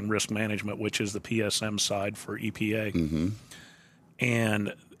were talking risk management, which is the PSM side for EPA. Mm-hmm.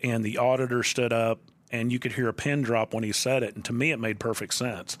 And the auditor stood up, and you could hear a pin drop when he said it. And to me, it made perfect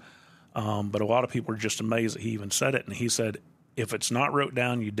sense. But a lot of people were just amazed that he even said it. And he said, if it's not wrote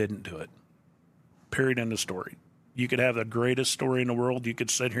down, you didn't do it. Period, end of story. You could have the greatest story in the world. You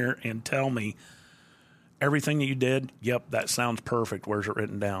could sit here and tell me everything that you did. Yep, that sounds perfect. Where's it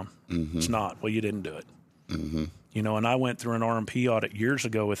written down? Mm-hmm. It's not. Well, you didn't do it. Mm-hmm. And I went through an RMP audit years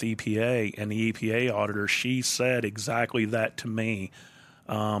ago with EPA, and the EPA auditor, she said exactly that to me.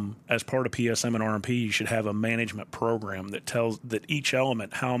 As part of PSM and RMP, you should have a management program that tells that each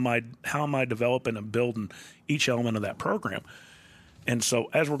element, how am I developing and building each element of that program. And so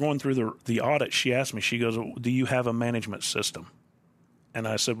as we're going through the audit, she asked me, she goes, do you have a management system? And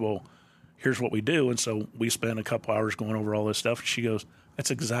I said, well, here's what we do. And so we spent a couple hours going over all this stuff. And she goes,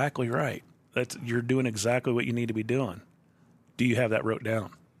 that's exactly right. You're doing exactly what you need to be doing. Do you have that wrote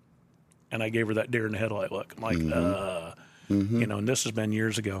down? And I gave her that deer in the headlight look. I'm like, Mm-hmm. And this has been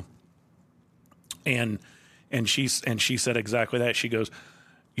years ago. And she said exactly that. She goes,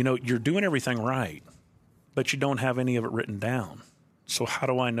 you're doing everything right, but you don't have any of it written down. So how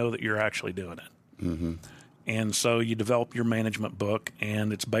do I know that you're actually doing it? Mm-hmm. And so you develop your management book,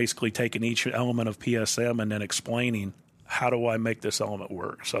 and it's basically taking each element of PSM and then explaining, how do I make this element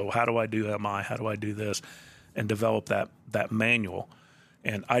work? So how do I do MI? How do I do this? And develop that manual.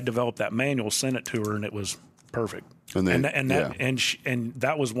 And I developed that manual, sent it to her, and it was perfect. And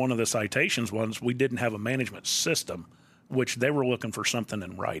that was one of the citations ones. We didn't have a management system, which they were looking for something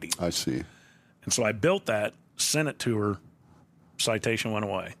in writing. I see. And so I built that, sent it to her. Citation went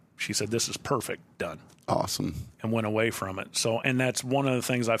away. She said, "This is perfect, done." Awesome. And went away from it. So, and that's one of the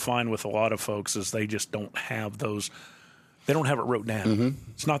things I find with a lot of folks is they just don't have those. They don't have it wrote down. Mm-hmm.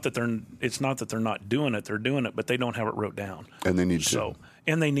 It's not that they're not doing it. They're doing it, but they don't have it wrote down. And they need to.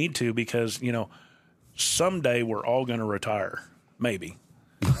 And they need to because someday we're all going to retire, maybe.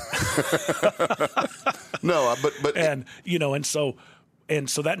 No, but and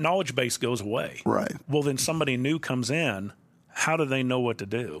so that knowledge base goes away. Right. Well, then somebody new comes in. How do they know what to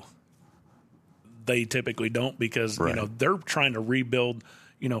do? They typically don't because they're trying to rebuild.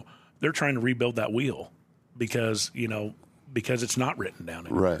 They're trying to rebuild that wheel because it's not written down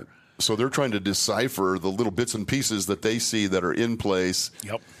anymore. Right. So they're trying to decipher the little bits and pieces that they see that are in place.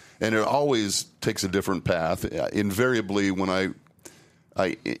 Yep. And it always takes a different path. Invariably, when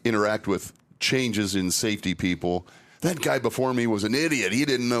I interact with changes in safety people, that guy before me was an idiot. He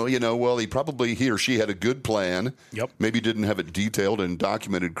didn't know, well, he or she had a good plan. Yep. Maybe didn't have it detailed and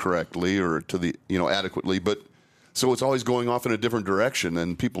documented correctly or to the, adequately. But so it's always going off in a different direction,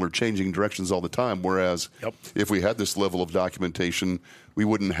 and people are changing directions all the time. Whereas if we had this level of documentation, we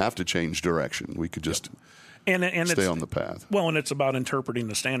wouldn't have to change direction. We could just stay on the path. Well, and it's about interpreting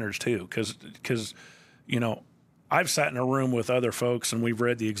the standards too, because I've sat in a room with other folks and we've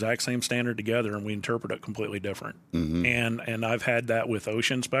read the exact same standard together and we interpret it completely different. Mm-hmm. And I've had that with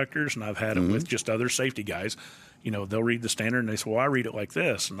OSHA inspectors and I've had it with just other safety guys. They'll read the standard and they say, well, I read it like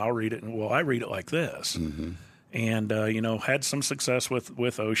this, and I'll read it and I read it like this. Mm-hmm. And had some success with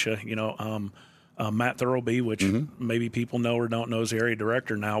OSHA. Matt Thurlby, which maybe people know or don't know, is the area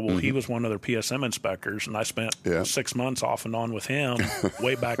director now. Well, he was one of their PSM inspectors, and I spent 6 months off and on with him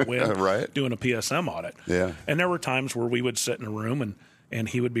way back when doing a PSM audit. Yeah. And there were times where we would sit in a room and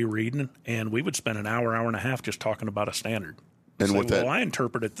he would be reading, and we would spend an hour and a half just talking about a standard. And say, I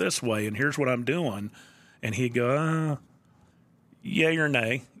interpret it this way, and here's what I'm doing. And he'd go, yay or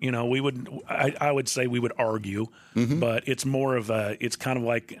nay. I would say we would argue, but it's more of it's kind of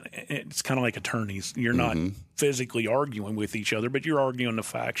like attorneys. You're not physically arguing with each other, but you're arguing the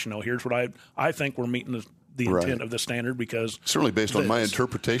facts. Here's what I think we're meeting the intent of the standard because certainly based on my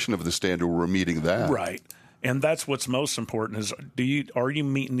interpretation of the standard, we're meeting that. Right. And that's what's most important is are you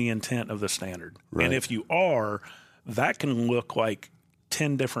meeting the intent of the standard? Right. And if you are, that can look like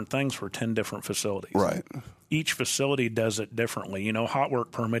 10 different things for 10 different facilities. Right. Each facility does it differently. Hot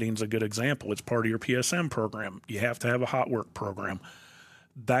work permitting is a good example. It's part of your PSM program. You have to have a hot work program.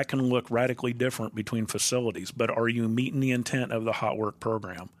 That can look radically different between facilities, but are you meeting the intent of the hot work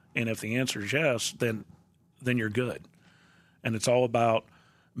program? And if the answer is yes, then you're good. And it's all about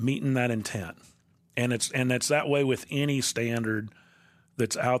meeting that intent. And it's that way with any standard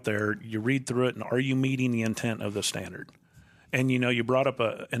that's out there. You read through it, and are you meeting the intent of the standard? And, you brought up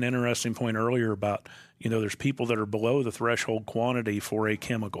an interesting point earlier about, there's people that are below the threshold quantity for a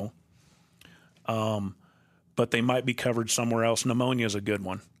chemical, but they might be covered somewhere else. Pneumonia is a good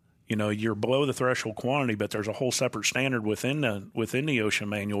one. You're below the threshold quantity, but there's a whole separate standard within the OSHA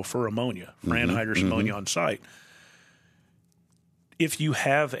manual for ammonia, for anhydrous ammonia on site. If you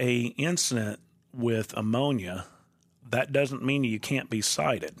have a incident with ammonia, that doesn't mean you can't be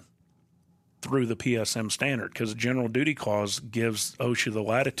cited through the PSM standard, because the general duty clause gives OSHA the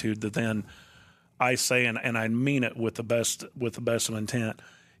latitude that then I say, and I mean it with the best of intent,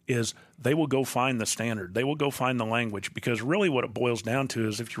 is they will go find the standard. They will go find the language, because really what it boils down to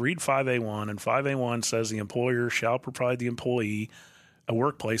is if you read 5A1, and 5A1 says the employer shall provide the employee a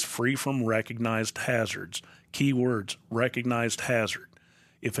workplace free from recognized hazards. Key words, recognized hazard.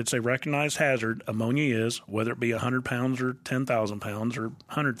 If it's a recognized hazard, ammonia is, whether it be 100 pounds or 10,000 pounds or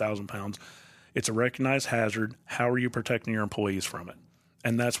 100,000 pounds, it's a recognized hazard. How are you protecting your employees from it?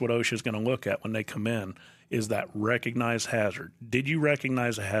 And that's what OSHA is going to look at when they come in, is that recognized hazard. Did you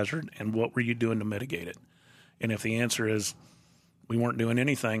recognize a hazard, and what were you doing to mitigate it? And if the answer is we weren't doing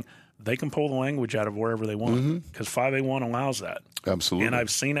anything, they can pull the language out of wherever they want, because 5A1 allows that. Absolutely. And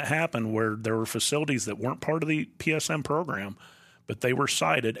I've seen it happen where there were facilities that weren't part of the PSM program, but they were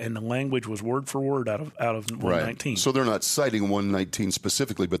cited, and the language was word for word out of 119. Right. So they're not citing 119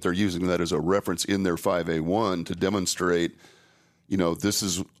 specifically, but they're using that as a reference in their 5A1 to demonstrate, this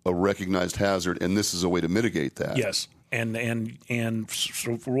is a recognized hazard, and this is a way to mitigate that. Yes, and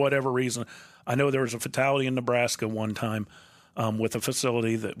so for whatever reason, I know there was a fatality in Nebraska one time with a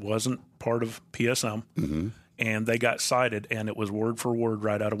facility that wasn't part of PSM, and they got cited, and it was word for word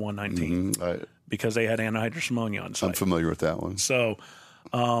right out of 119. Because they had anhydrous ammonia on site. I'm familiar with that one. So,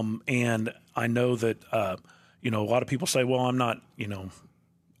 and I know that, a lot of people say, well, I'm not,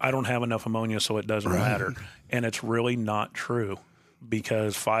 I don't have enough ammonia, so it doesn't matter. And it's really not true,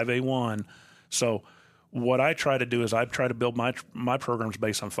 because 5A1. So what I try to do is I try to build my programs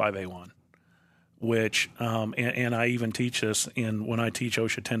based on 5A1, which, and I even teach this when I teach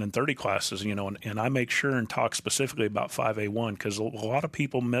OSHA 10 and 30 classes, and I make sure and talk specifically about 5A1, because a lot of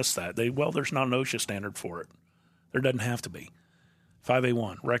people miss that. There's not an OSHA standard for it. There doesn't have to be.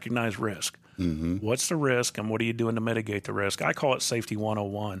 5A1, recognize risk. What's the risk, and what are you doing to mitigate the risk? I call it Safety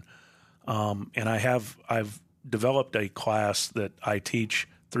 101. And I've developed a class that I teach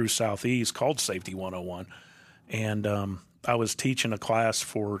through Southeast called Safety 101. And I was teaching a class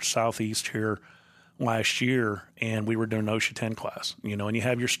for Southeast here last year, and we were doing an OSHA 10 class, and you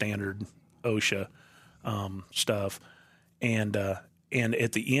have your standard OSHA stuff. And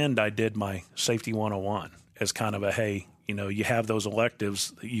at the end, I did my Safety 101 as kind of a, hey, you have those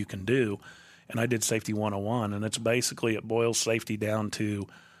electives that you can do. And I did Safety 101, and it's basically, it boils safety down to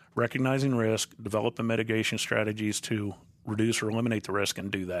recognizing risk, developing mitigation strategies to reduce or eliminate the risk,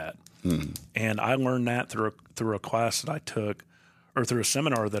 and do that. And I learned that through a class that I took, or through a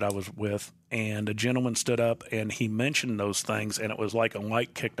seminar that I was with, and a gentleman stood up and he mentioned those things, and it was like a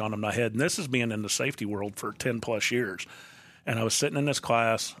light kicked on in my head. And this is being in the safety world for 10 plus years. And I was sitting in this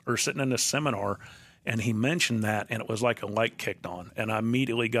class, or sitting in this seminar, and he mentioned that, and it was like a light kicked on. And I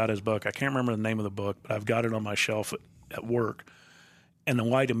immediately got his book. I can't remember the name of the book, but I've got it on my shelf at work. And the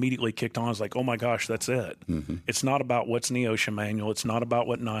light immediately kicked on. I was like, oh my gosh, that's it. It's not about what's in the OSHA manual. It's not about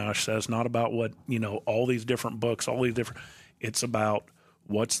what NIOSH says, not about what, all these different books, it's about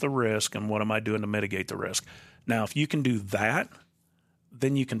what's the risk and what am I doing to mitigate the risk. Now, if you can do that,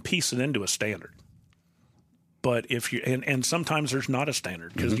 then you can piece it into a standard. But if you, and sometimes there's not a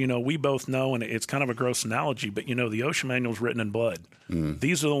standard, because, we both know, and it's kind of a gross analogy, but, the OSHA manual is written in blood.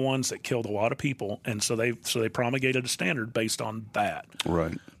 These are the ones that killed a lot of people. And so they promulgated a standard based on that.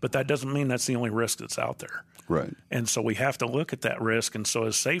 Right. But that doesn't mean that's the only risk that's out there. Right. And so we have to look at that risk. And so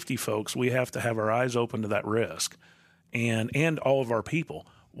as safety folks, we have to have our eyes open to that risk, and all of our people.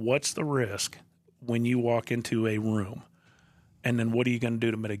 What's the risk when you walk into a room? And then what are you going to do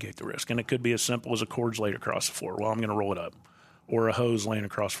to mitigate the risk? And it could be as simple as a cord's laid across the floor. Well, I'm going to roll it up. Or a hose laying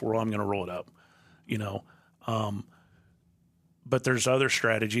across the floor. Well, I'm going to roll it up. But there's other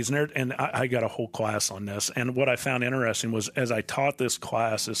strategies. And I got a whole class on this. And what I found interesting was, as I taught this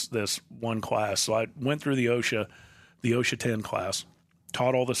class, this one class, so I went through the OSHA 10 class,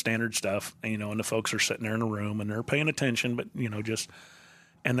 taught all the standard stuff, and the folks are sitting there in a room and they're paying attention, but,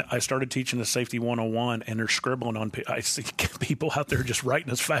 And I started teaching the Safety 101, and they're scribbling on. I see people out there just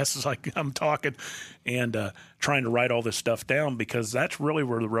writing as fast as I'm talking, and trying to write all this stuff down, because that's really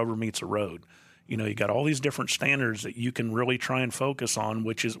where the rubber meets the road. You know, you got all these different standards that you can really try and focus on,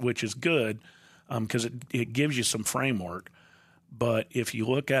 which is good, because it gives you some framework. But if you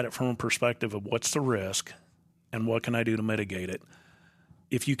look at it from a perspective of what's the risk and what can I do to mitigate it,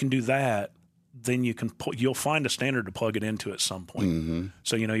 if you can do that, then you'll find a standard to plug it into at some point. Mm-hmm.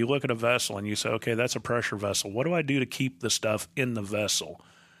 So, you know, you look at a vessel and you say, okay, that's a pressure vessel. What do I do to keep the stuff in the vessel?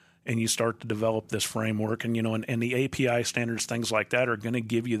 And you start to develop this framework, and, you know, and the API standards, things like that, are going to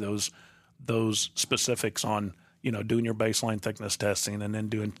give you those specifics on, you know, doing your baseline thickness testing, and then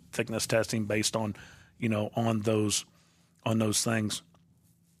doing thickness testing based on, you know, on those things.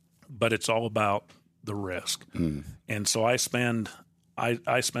 But it's all about the risk. Mm. And so I spend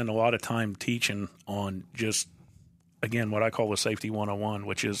a lot of time teaching on just, again, what I call the Safety 101,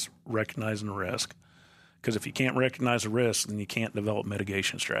 which is recognizing the risk. Because if you can't recognize the risk, then you can't develop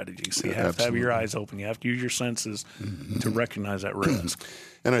mitigation strategies. So you have to have your eyes open. You have to use your senses to recognize that risk.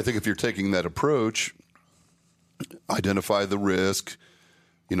 And I think if you're taking that approach, identify the risk,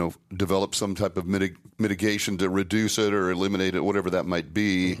 you know, develop some type of mitigation to reduce it or eliminate it, whatever that might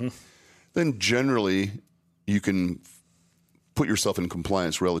be, then generally you can put yourself in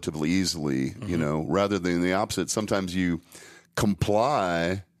compliance relatively easily, you know, rather than the opposite. Sometimes you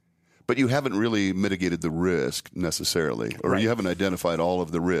comply, but you haven't really mitigated the risk necessarily, or you haven't identified all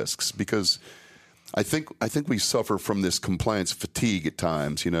of the risks, because I think we suffer from this compliance fatigue at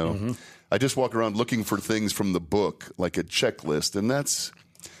times, you know. I just walk around looking for things from the book, like a checklist, and that's,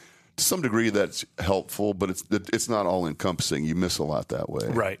 to some degree, that's helpful, but it's not all encompassing. You miss a lot that way,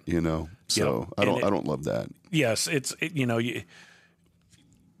 right? You know, so I don't love that. Yes, you know, you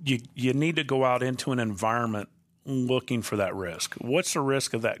need to go out into an environment looking for that risk. What's the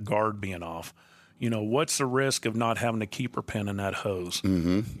risk of that guard being off? You know, what's the risk of not having a keeper pin in that hose?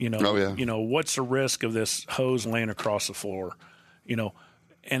 You know, you know, what's the risk of this hose laying across the floor? You know,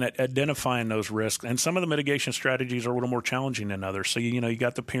 and identifying those risks. And some of the mitigation strategies are a little more challenging than others. So, you know, you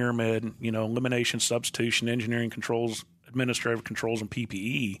got the pyramid, you know, elimination, substitution, engineering controls, administrative controls, and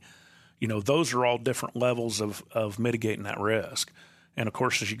PPE. You know, those are all different levels of mitigating that risk. And, of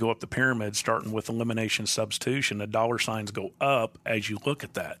course, as you go up the pyramid, starting with elimination, substitution, the dollar signs go up as you look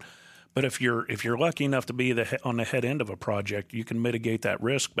at that. But if you're lucky enough to be on the head end of a project, you can mitigate that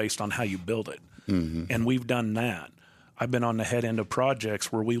risk based on how you build it. And we've done that. I've been on the head end of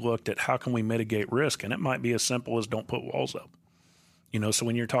projects where we looked at how can we mitigate risk, and it might be as simple as don't put walls up. You know, so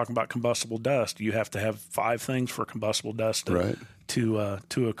when you're talking about combustible dust, you have to have 5 things for combustible dust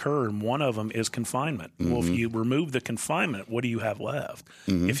to occur, and one of them is confinement. Well, if you remove the confinement, what do you have left?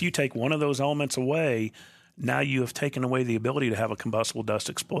 If you take one of those elements away, now you have taken away the ability to have a combustible dust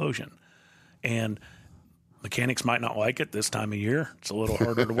explosion. And mechanics might not like it this time of year. It's a little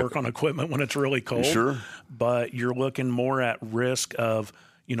harder to work on equipment when it's really cold. Sure. But you're looking more at risk of,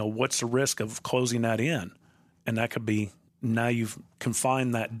 you know, what's the risk of closing that in? And that could be, now you've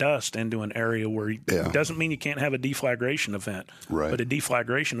confined that dust into an area where it doesn't mean you can't have a deflagration event. Right. But a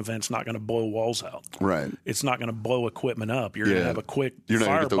deflagration event's not going to blow walls out. Right. It's not going to blow equipment up. You're going to have a quick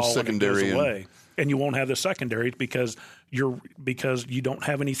fireball and it goes away. And you won't have the secondary because you don't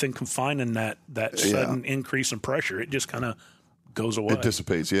have anything confining that sudden increase in pressure. It just kind of goes away. It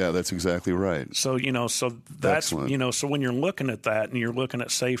dissipates. Yeah, that's exactly right. So, you know, so that's, excellent. You know, so when you're looking at that and you're looking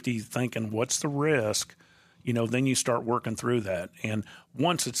at safety, thinking what's the risk, you know, then you start working through that. And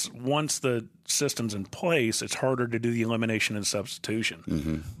once the system's in place, it's harder to do the elimination and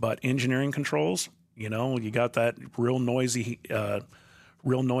substitution. But engineering controls, you know, you got that real noisy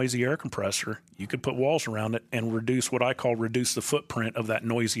air compressor. You could put walls around it and reduce the footprint of that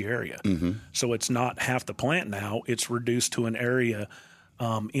noisy area. So it's not half the plant now. It's reduced to an area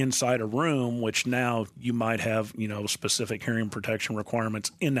inside a room, which now you might have, you know, specific hearing protection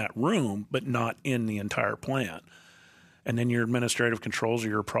requirements in that room, but not in the entire plant. And then your administrative controls are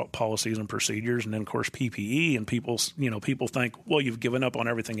your policies and procedures, and then of course PPE. And people think, well, you've given up on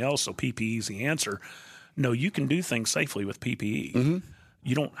everything else, so PPE is the answer. No, you can do things safely with PPE.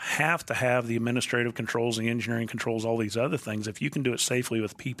 You don't have to have the administrative controls, the engineering controls, all these other things. If you can do it safely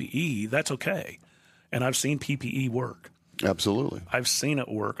with PPE, that's okay. And I've seen PPE work. Absolutely. I've seen it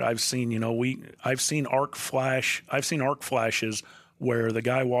work. I've seen arc flashes where the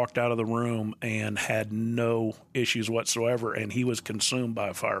guy walked out of the room and had no issues whatsoever, and he was consumed by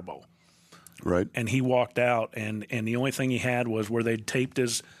a fireball. Right. And he walked out, and the only thing he had was where they'd taped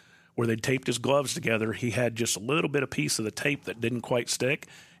his gloves together, he had just a little bit of piece of the tape that didn't quite stick,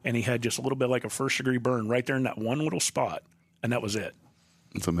 and he had just a little bit like a first-degree burn right there in that one little spot, and that was it.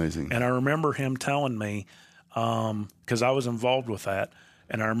 It's amazing. And I remember him telling me, because I was involved with that,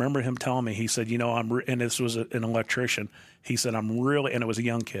 and I remember him telling me, he said, and this was an electrician, he said, and it was a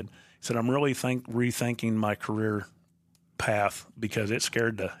young kid, he said, I'm really rethinking my career path because it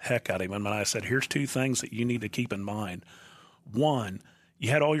scared the heck out of him. And I said, here's two things that you need to keep in mind. One, you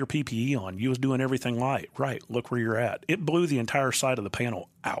had all your PPE on. You was doing everything right. Look where you're at. It blew the entire side of the panel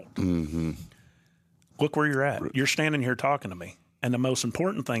out. Mm-hmm. Look where you're at. You're standing here talking to me. And the most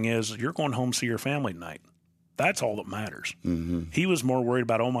important thing is you're going home to see your family tonight. That's all that matters. Mm-hmm. He was more worried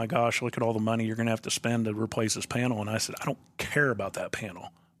about, oh, my gosh, look at all the money you're going to have to spend to replace this panel. And I said, I don't care about that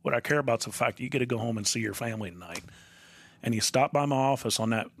panel. What I care about is the fact that you get to go home and see your family tonight. And he stopped by my office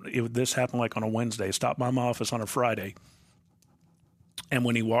on that. This happened like on a Wednesday. He stopped by my office on a Friday. And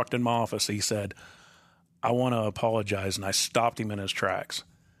when he walked in my office, he said, I want to apologize. And I stopped him in his tracks.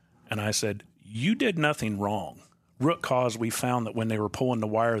 And I said, you did nothing wrong. Root cause, we found that when they were pulling the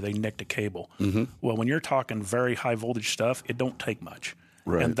wire, they nicked a cable. Mm-hmm. Well, when you're talking very high voltage stuff, it don't take much.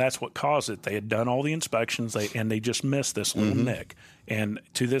 Right. And that's what caused it. They had done all the inspections, and they just missed this little nick. And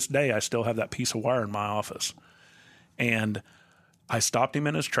to this day, I still have that piece of wire in my office. And I stopped him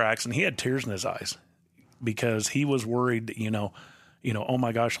in his tracks, and he had tears in his eyes because he was worried, oh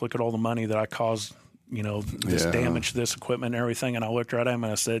my gosh, look at all the money that I caused, this damage to this equipment and everything. And I looked right at him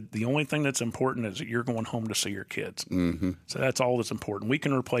and I said, the only thing that's important is that you're going home to see your kids. Mm-hmm. So that's all that's important. We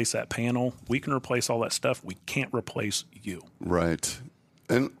can replace that panel. We can replace all that stuff. We can't replace you. Right.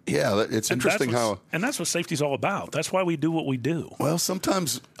 And it's interesting how. And that's what safety's all about. That's why we do what we do. Well,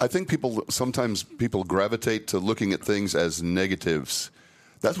 I think people gravitate to looking at things as negatives.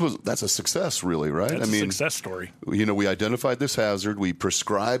 That's a success, really, right? That's a success story. We identified this hazard, we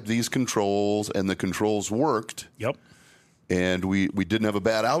prescribed these controls, and the controls worked. Yep. And we didn't have a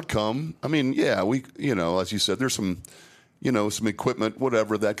bad outcome. I mean, as you said, there's some equipment,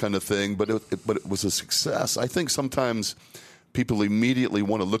 whatever, that kind of thing, but it was a success. I think sometimes people immediately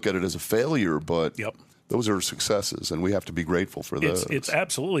want to look at it as a failure, but those are successes, and we have to be grateful for those. It's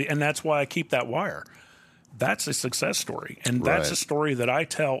absolutely, and that's why I keep that wire. That's a success story, and that's a story that I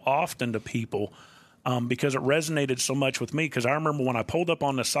tell often to people because it resonated so much with me. Because I remember when I pulled up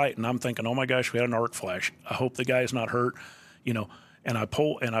on the site, and I'm thinking, "Oh my gosh, we had an arc flash. I hope the guy is not hurt," And I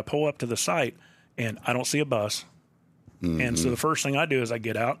pull up to the site, and I don't see a bus. Mm-hmm. And so the first thing I do is I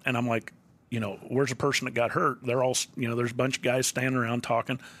get out, and I'm like, where's the person that got hurt? They're all, there's a bunch of guys standing around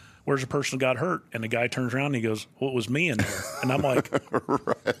talking. Where's the person that got hurt? And the guy turns around and he goes, well, it was me in there. And I'm like,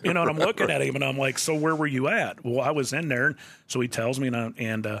 and I'm looking at him and I'm like, so where were you at? Well, I was in there. So he tells me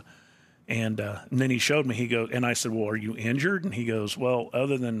and then he showed me, he goes, and I said, well, are you injured? And he goes, well,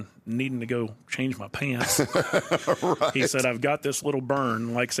 other than needing to go change my pants, he said, I've got this little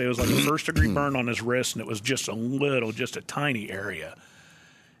burn. Like say it was like a 1st degree burn on his wrist. And it was just a tiny area.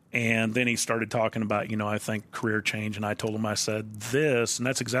 And then he started talking about, I think career change. And I told him, I said this, and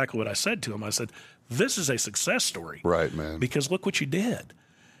that's exactly what I said to him. I said, this is a success story. Right, man. Because look what you did.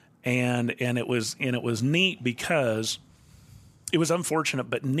 And it was neat because it was unfortunate,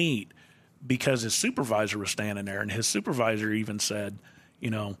 but neat because his supervisor was standing there, and his supervisor even said,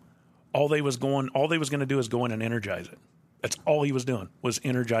 all they was going to do is go in and energize it. That's all he was doing was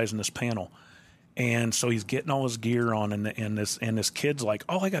energizing this panel. And so he's getting all his gear on, and this kid's like,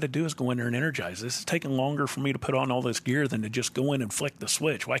 all I got to do is go in there and energize. This is taking longer for me to put on all this gear than to just go in and flick the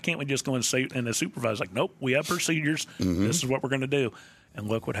switch. Why can't we just go and say? And the supervisor's like, nope, we have procedures. Mm-hmm. This is what we're going to do. And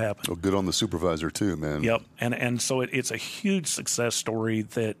look what happened. Well, good on the supervisor too, man. Yep. And so it's a huge success story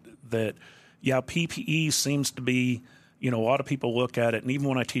that PPE seems to be. A lot of people look at it, and even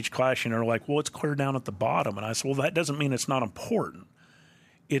when I teach class, they're like, well, it's clear down at the bottom. And I said, well, that doesn't mean it's not important.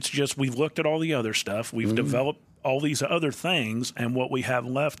 It's just we've looked at all the other stuff. We've developed all these other things, and what we have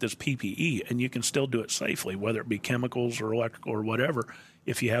left is PPE, and you can still do it safely, whether it be chemicals or electrical or whatever.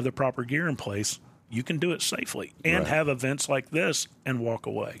 If you have the proper gear in place, you can do it safely and have events like this and walk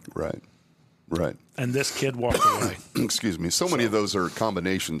away. Right. And this kid walked away. Excuse me. So many of those are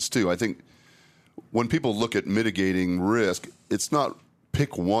combinations, too. I think when people look at mitigating risk, it's not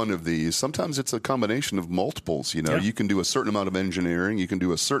pick one of these. Sometimes it's a combination of multiples. You can do a certain amount of engineering. You can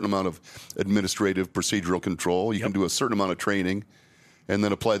do a certain amount of administrative procedural control. You can do a certain amount of training and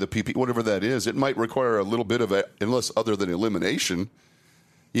then apply the PP, whatever that is. It might require a little bit of unless other than elimination,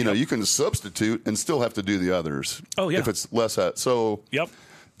 you can substitute and still have to do the others. Oh, yeah. If it's less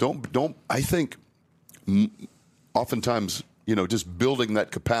don't, I think oftentimes, just building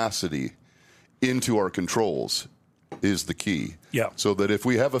that capacity into our controls is the key. Yeah. So that if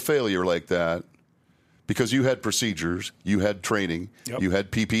we have a failure like that, because you had procedures, you had training, you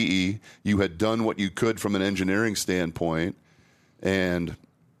had PPE, you had done what you could from an engineering standpoint, and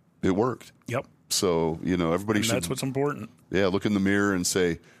it worked. Yep. So, everybody should. That's what's important. Yeah, look in the mirror and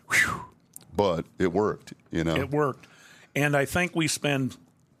say, whew, but it worked, It worked. And I think we spend,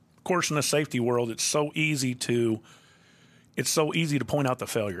 of course, in the safety world, it's so easy to point out the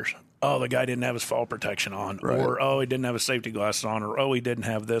failures. Oh, the guy didn't have his fall protection on, right. Or, oh, he didn't have his safety glasses on, or, oh, he didn't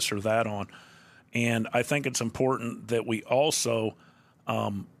have this or that on. And I think it's important that we also,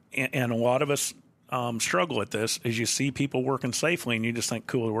 and a lot of us struggle at this, is you see people working safely and you just think,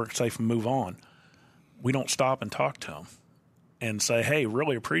 cool, they're working safe and move on. We don't stop and talk to them and say, hey,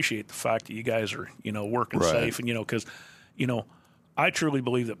 really appreciate the fact that you guys are, working right. safe. And, because, I truly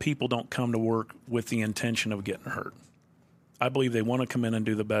believe that people don't come to work with the intention of getting hurt. I believe they want to come in and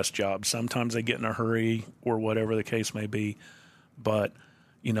do the best job. Sometimes they get in a hurry or whatever the case may be. But,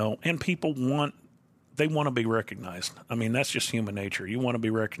 and people want to be recognized. I mean, that's just human nature. You want to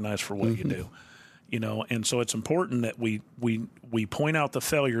be recognized for what you do. And so it's important that we point out the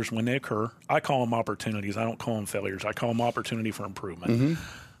failures when they occur. I call them opportunities. I don't call them failures. I call them opportunity for improvement.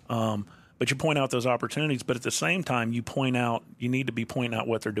 But you point out those opportunities, but at the same time, you need to be pointing out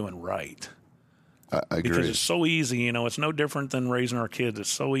what they're doing right. I agree. Because it's so easy, it's no different than raising our kids. It's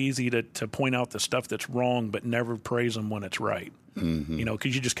so easy to point out the stuff that's wrong, but never praise them when it's right.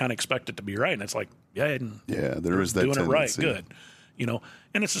 Because you just kind of expect it to be right. And it's like, there is that doing tendency. It right, good.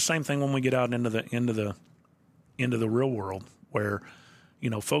 And it's the same thing when we get out into the real world where,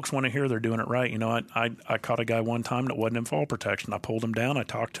 folks want to hear they're doing it right. I caught a guy one time that wasn't in fall protection. I pulled him down. I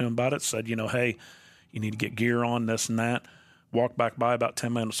talked to him about it, said, hey, you need to get gear on, this and that. Walked back by about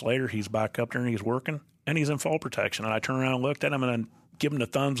 10 minutes later. He's back up there and he's working and he's in fall protection. And I turned around and looked at him and then give him the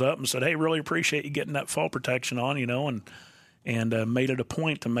thumbs up and said, hey, really appreciate you getting that fall protection on, and made it a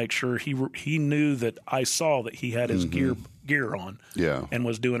point to make sure he knew that I saw that he had his gear on and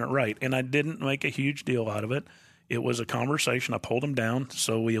was doing it right. And I didn't make a huge deal out of it. It was a conversation. I pulled him down.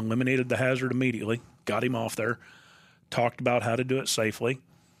 So we eliminated the hazard immediately, got him off there, talked about how to do it safely.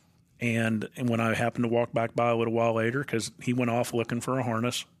 And when I happened to walk back by a little while later, because he went off looking for a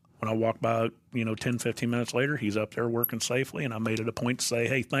harness, when I walked by, 10, 15 minutes later, he's up there working safely. And I made it a point to say,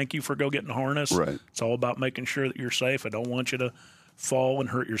 hey, thank you for go getting a harness. Right. It's all about making sure that you're safe. I don't want you to fall and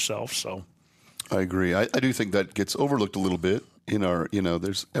hurt yourself. So I agree. I do think that gets overlooked a little bit in our,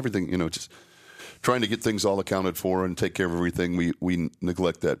 there's everything, just trying to get things all accounted for and take care of everything. We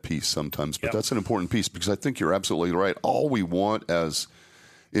neglect that piece sometimes. But that's an important piece because I think you're absolutely right. All we want as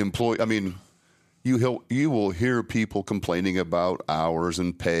employee, you will hear people complaining about hours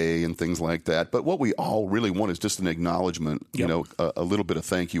and pay and things like that. But what we all really want is just an acknowledgement, a little bit of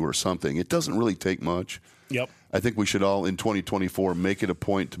thank you or something. It doesn't really take much. Yep. I think we should all in 2024 make it a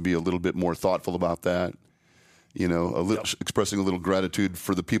point to be a little bit more thoughtful about that. Expressing a little gratitude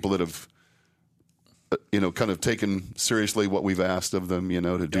for the people that have, kind of taken seriously what we've asked of them,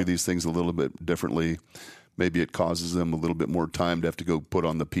 to do these things a little bit differently. Maybe it causes them a little bit more time to have to go put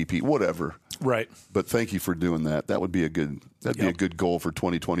on the PP, whatever. Right. But thank you for doing that. That would be a good goal for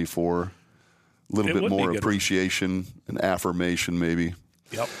 2024. A little bit more appreciation and affirmation, maybe.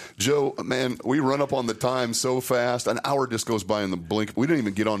 Yep. Joe, man, we run up on the time so fast. An hour just goes by in the blink. We didn't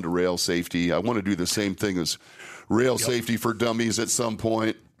even get on to rail safety. I want to do the same thing as rail safety for dummies at some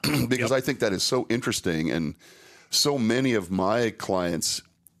point because I think that is so interesting. And so many of my clients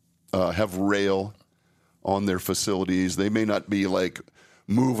have rail on their facilities. They may not be like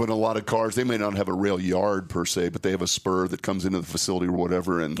moving a lot of cars. They may not have a rail yard per se, but they have a spur that comes into the facility or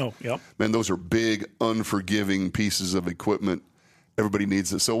whatever. And man, those are big, unforgiving pieces of equipment. Everybody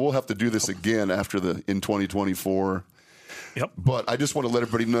needs it. So we'll have to do this again in 2024. Yep. But I just want to let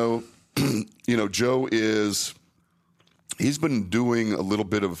everybody know, Joe he's been doing a little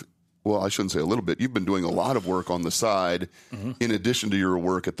bit of, well, I shouldn't say a little bit. You've been doing a lot of work on the side in addition to your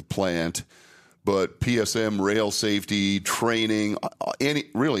work at the plant. But PSM, rail safety, training, any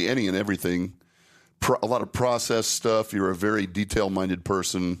and everything, a lot of process stuff. You're a very detail-minded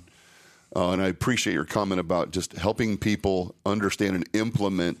person, and I appreciate your comment about just helping people understand and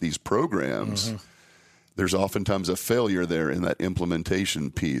implement these programs. There's oftentimes a failure there in that implementation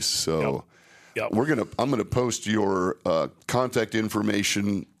piece. So I'm gonna post your contact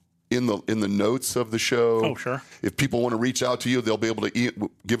information in the notes of the show. Oh, sure. If people want to reach out to you, they'll be able to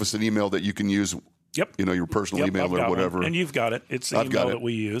give us an email that you can use. Yep. Your personal email or whatever. One. And you've got it. It's the email that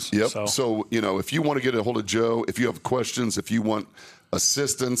we use. Yep. So, if you want to get a hold of Joe, if you have questions, if you want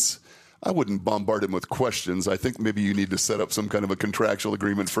assistance, I wouldn't bombard him with questions. I think maybe you need to set up some kind of a contractual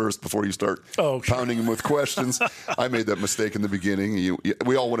agreement first before you start pounding him with questions. I made that mistake in the beginning.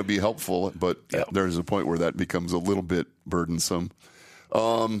 We all want to be helpful, but there's a point where that becomes a little bit burdensome.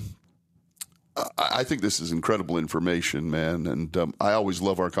 I think this is incredible information, man. And I always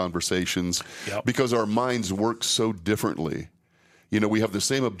love our conversations because our minds work so differently. We have the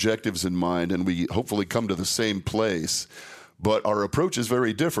same objectives in mind, and we hopefully come to the same place, but our approach is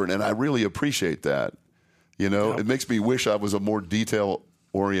very different, and I really appreciate that. It makes me wish I was a more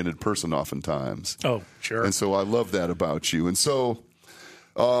detail-oriented person oftentimes. Oh, sure. And so I love that about you. And so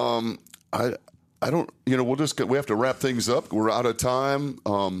I don't, we have to wrap things up. We're out of time.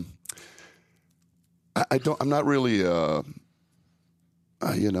 I'm not really, I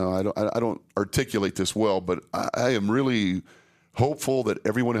don't articulate this well, but I am really hopeful that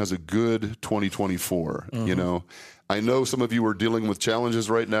everyone has a good 2024. Mm-hmm. I know some of you are dealing with challenges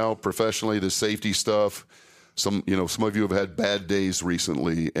right now professionally, the safety stuff. Some of you have had bad days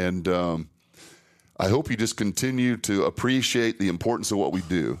recently, and I hope you just continue to appreciate the importance of what we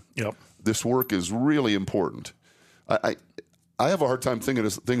do. Yep. This work is really important. I have a hard time thinking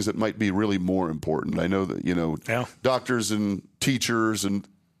of things that might be really more important. I know that, doctors and teachers and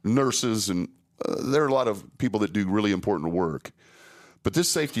nurses, and there are a lot of people that do really important work. But this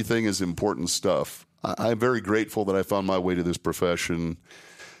safety thing is important stuff. I'm very grateful that I found my way to this profession,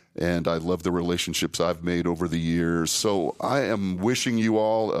 and I love the relationships I've made over the years. So I am wishing you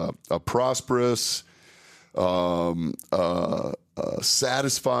all a prosperous,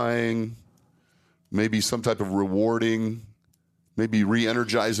 satisfying, maybe some type of rewarding, maybe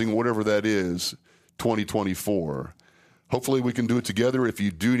re-energizing, whatever that is, 2024. Hopefully we can do it together. If you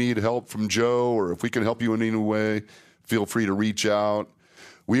do need help from Joe, or if we can help you in any way, feel free to reach out.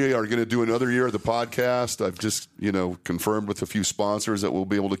 We are going to do another year of the podcast. I've just, confirmed with a few sponsors that we'll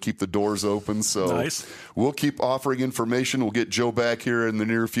be able to keep the doors open. So nice. We'll keep offering information. We'll get Joe back here in the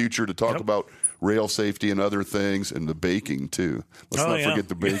near future to talk about rail safety and other things, and the baking too. Let's not forget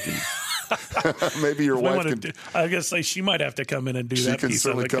the baking. Maybe your wife can. I guess she might have to come in and do that. She can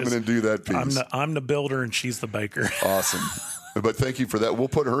certainly come in and do that piece. I'm the builder and she's the baker. Awesome. But thank you for that. We'll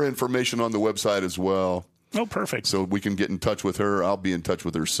put her information on the website as well. Oh, perfect. So we can get in touch with her. I'll be in touch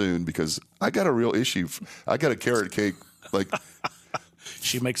with her soon because I got a real issue. I got a carrot cake.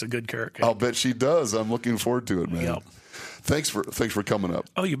 She makes a good carrot cake. I'll bet she does. I'm looking forward to it, man. Yep. Thanks for coming up.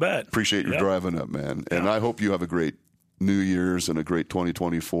 Oh, you bet. Appreciate your driving up, man. And I hope you have a great New Year's and a great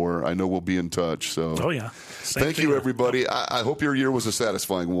 2024. I know we'll be in touch. So thank you, everybody. I hope your year was a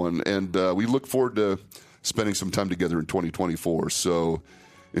satisfying one, and we look forward to spending some time together in 2024. So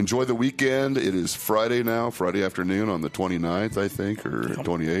enjoy the weekend. It is Friday now, Friday afternoon on the 29th, I think, or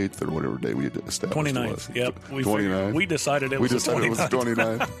 28th, or whatever day we established. 29th, yep. 29th. We decided it was the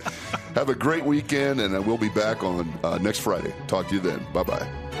 29th. Have a great weekend, and we'll be back on next Friday. Talk to you then. Bye-bye.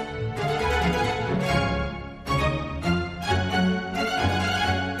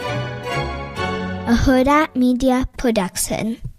 A Huda Media Production.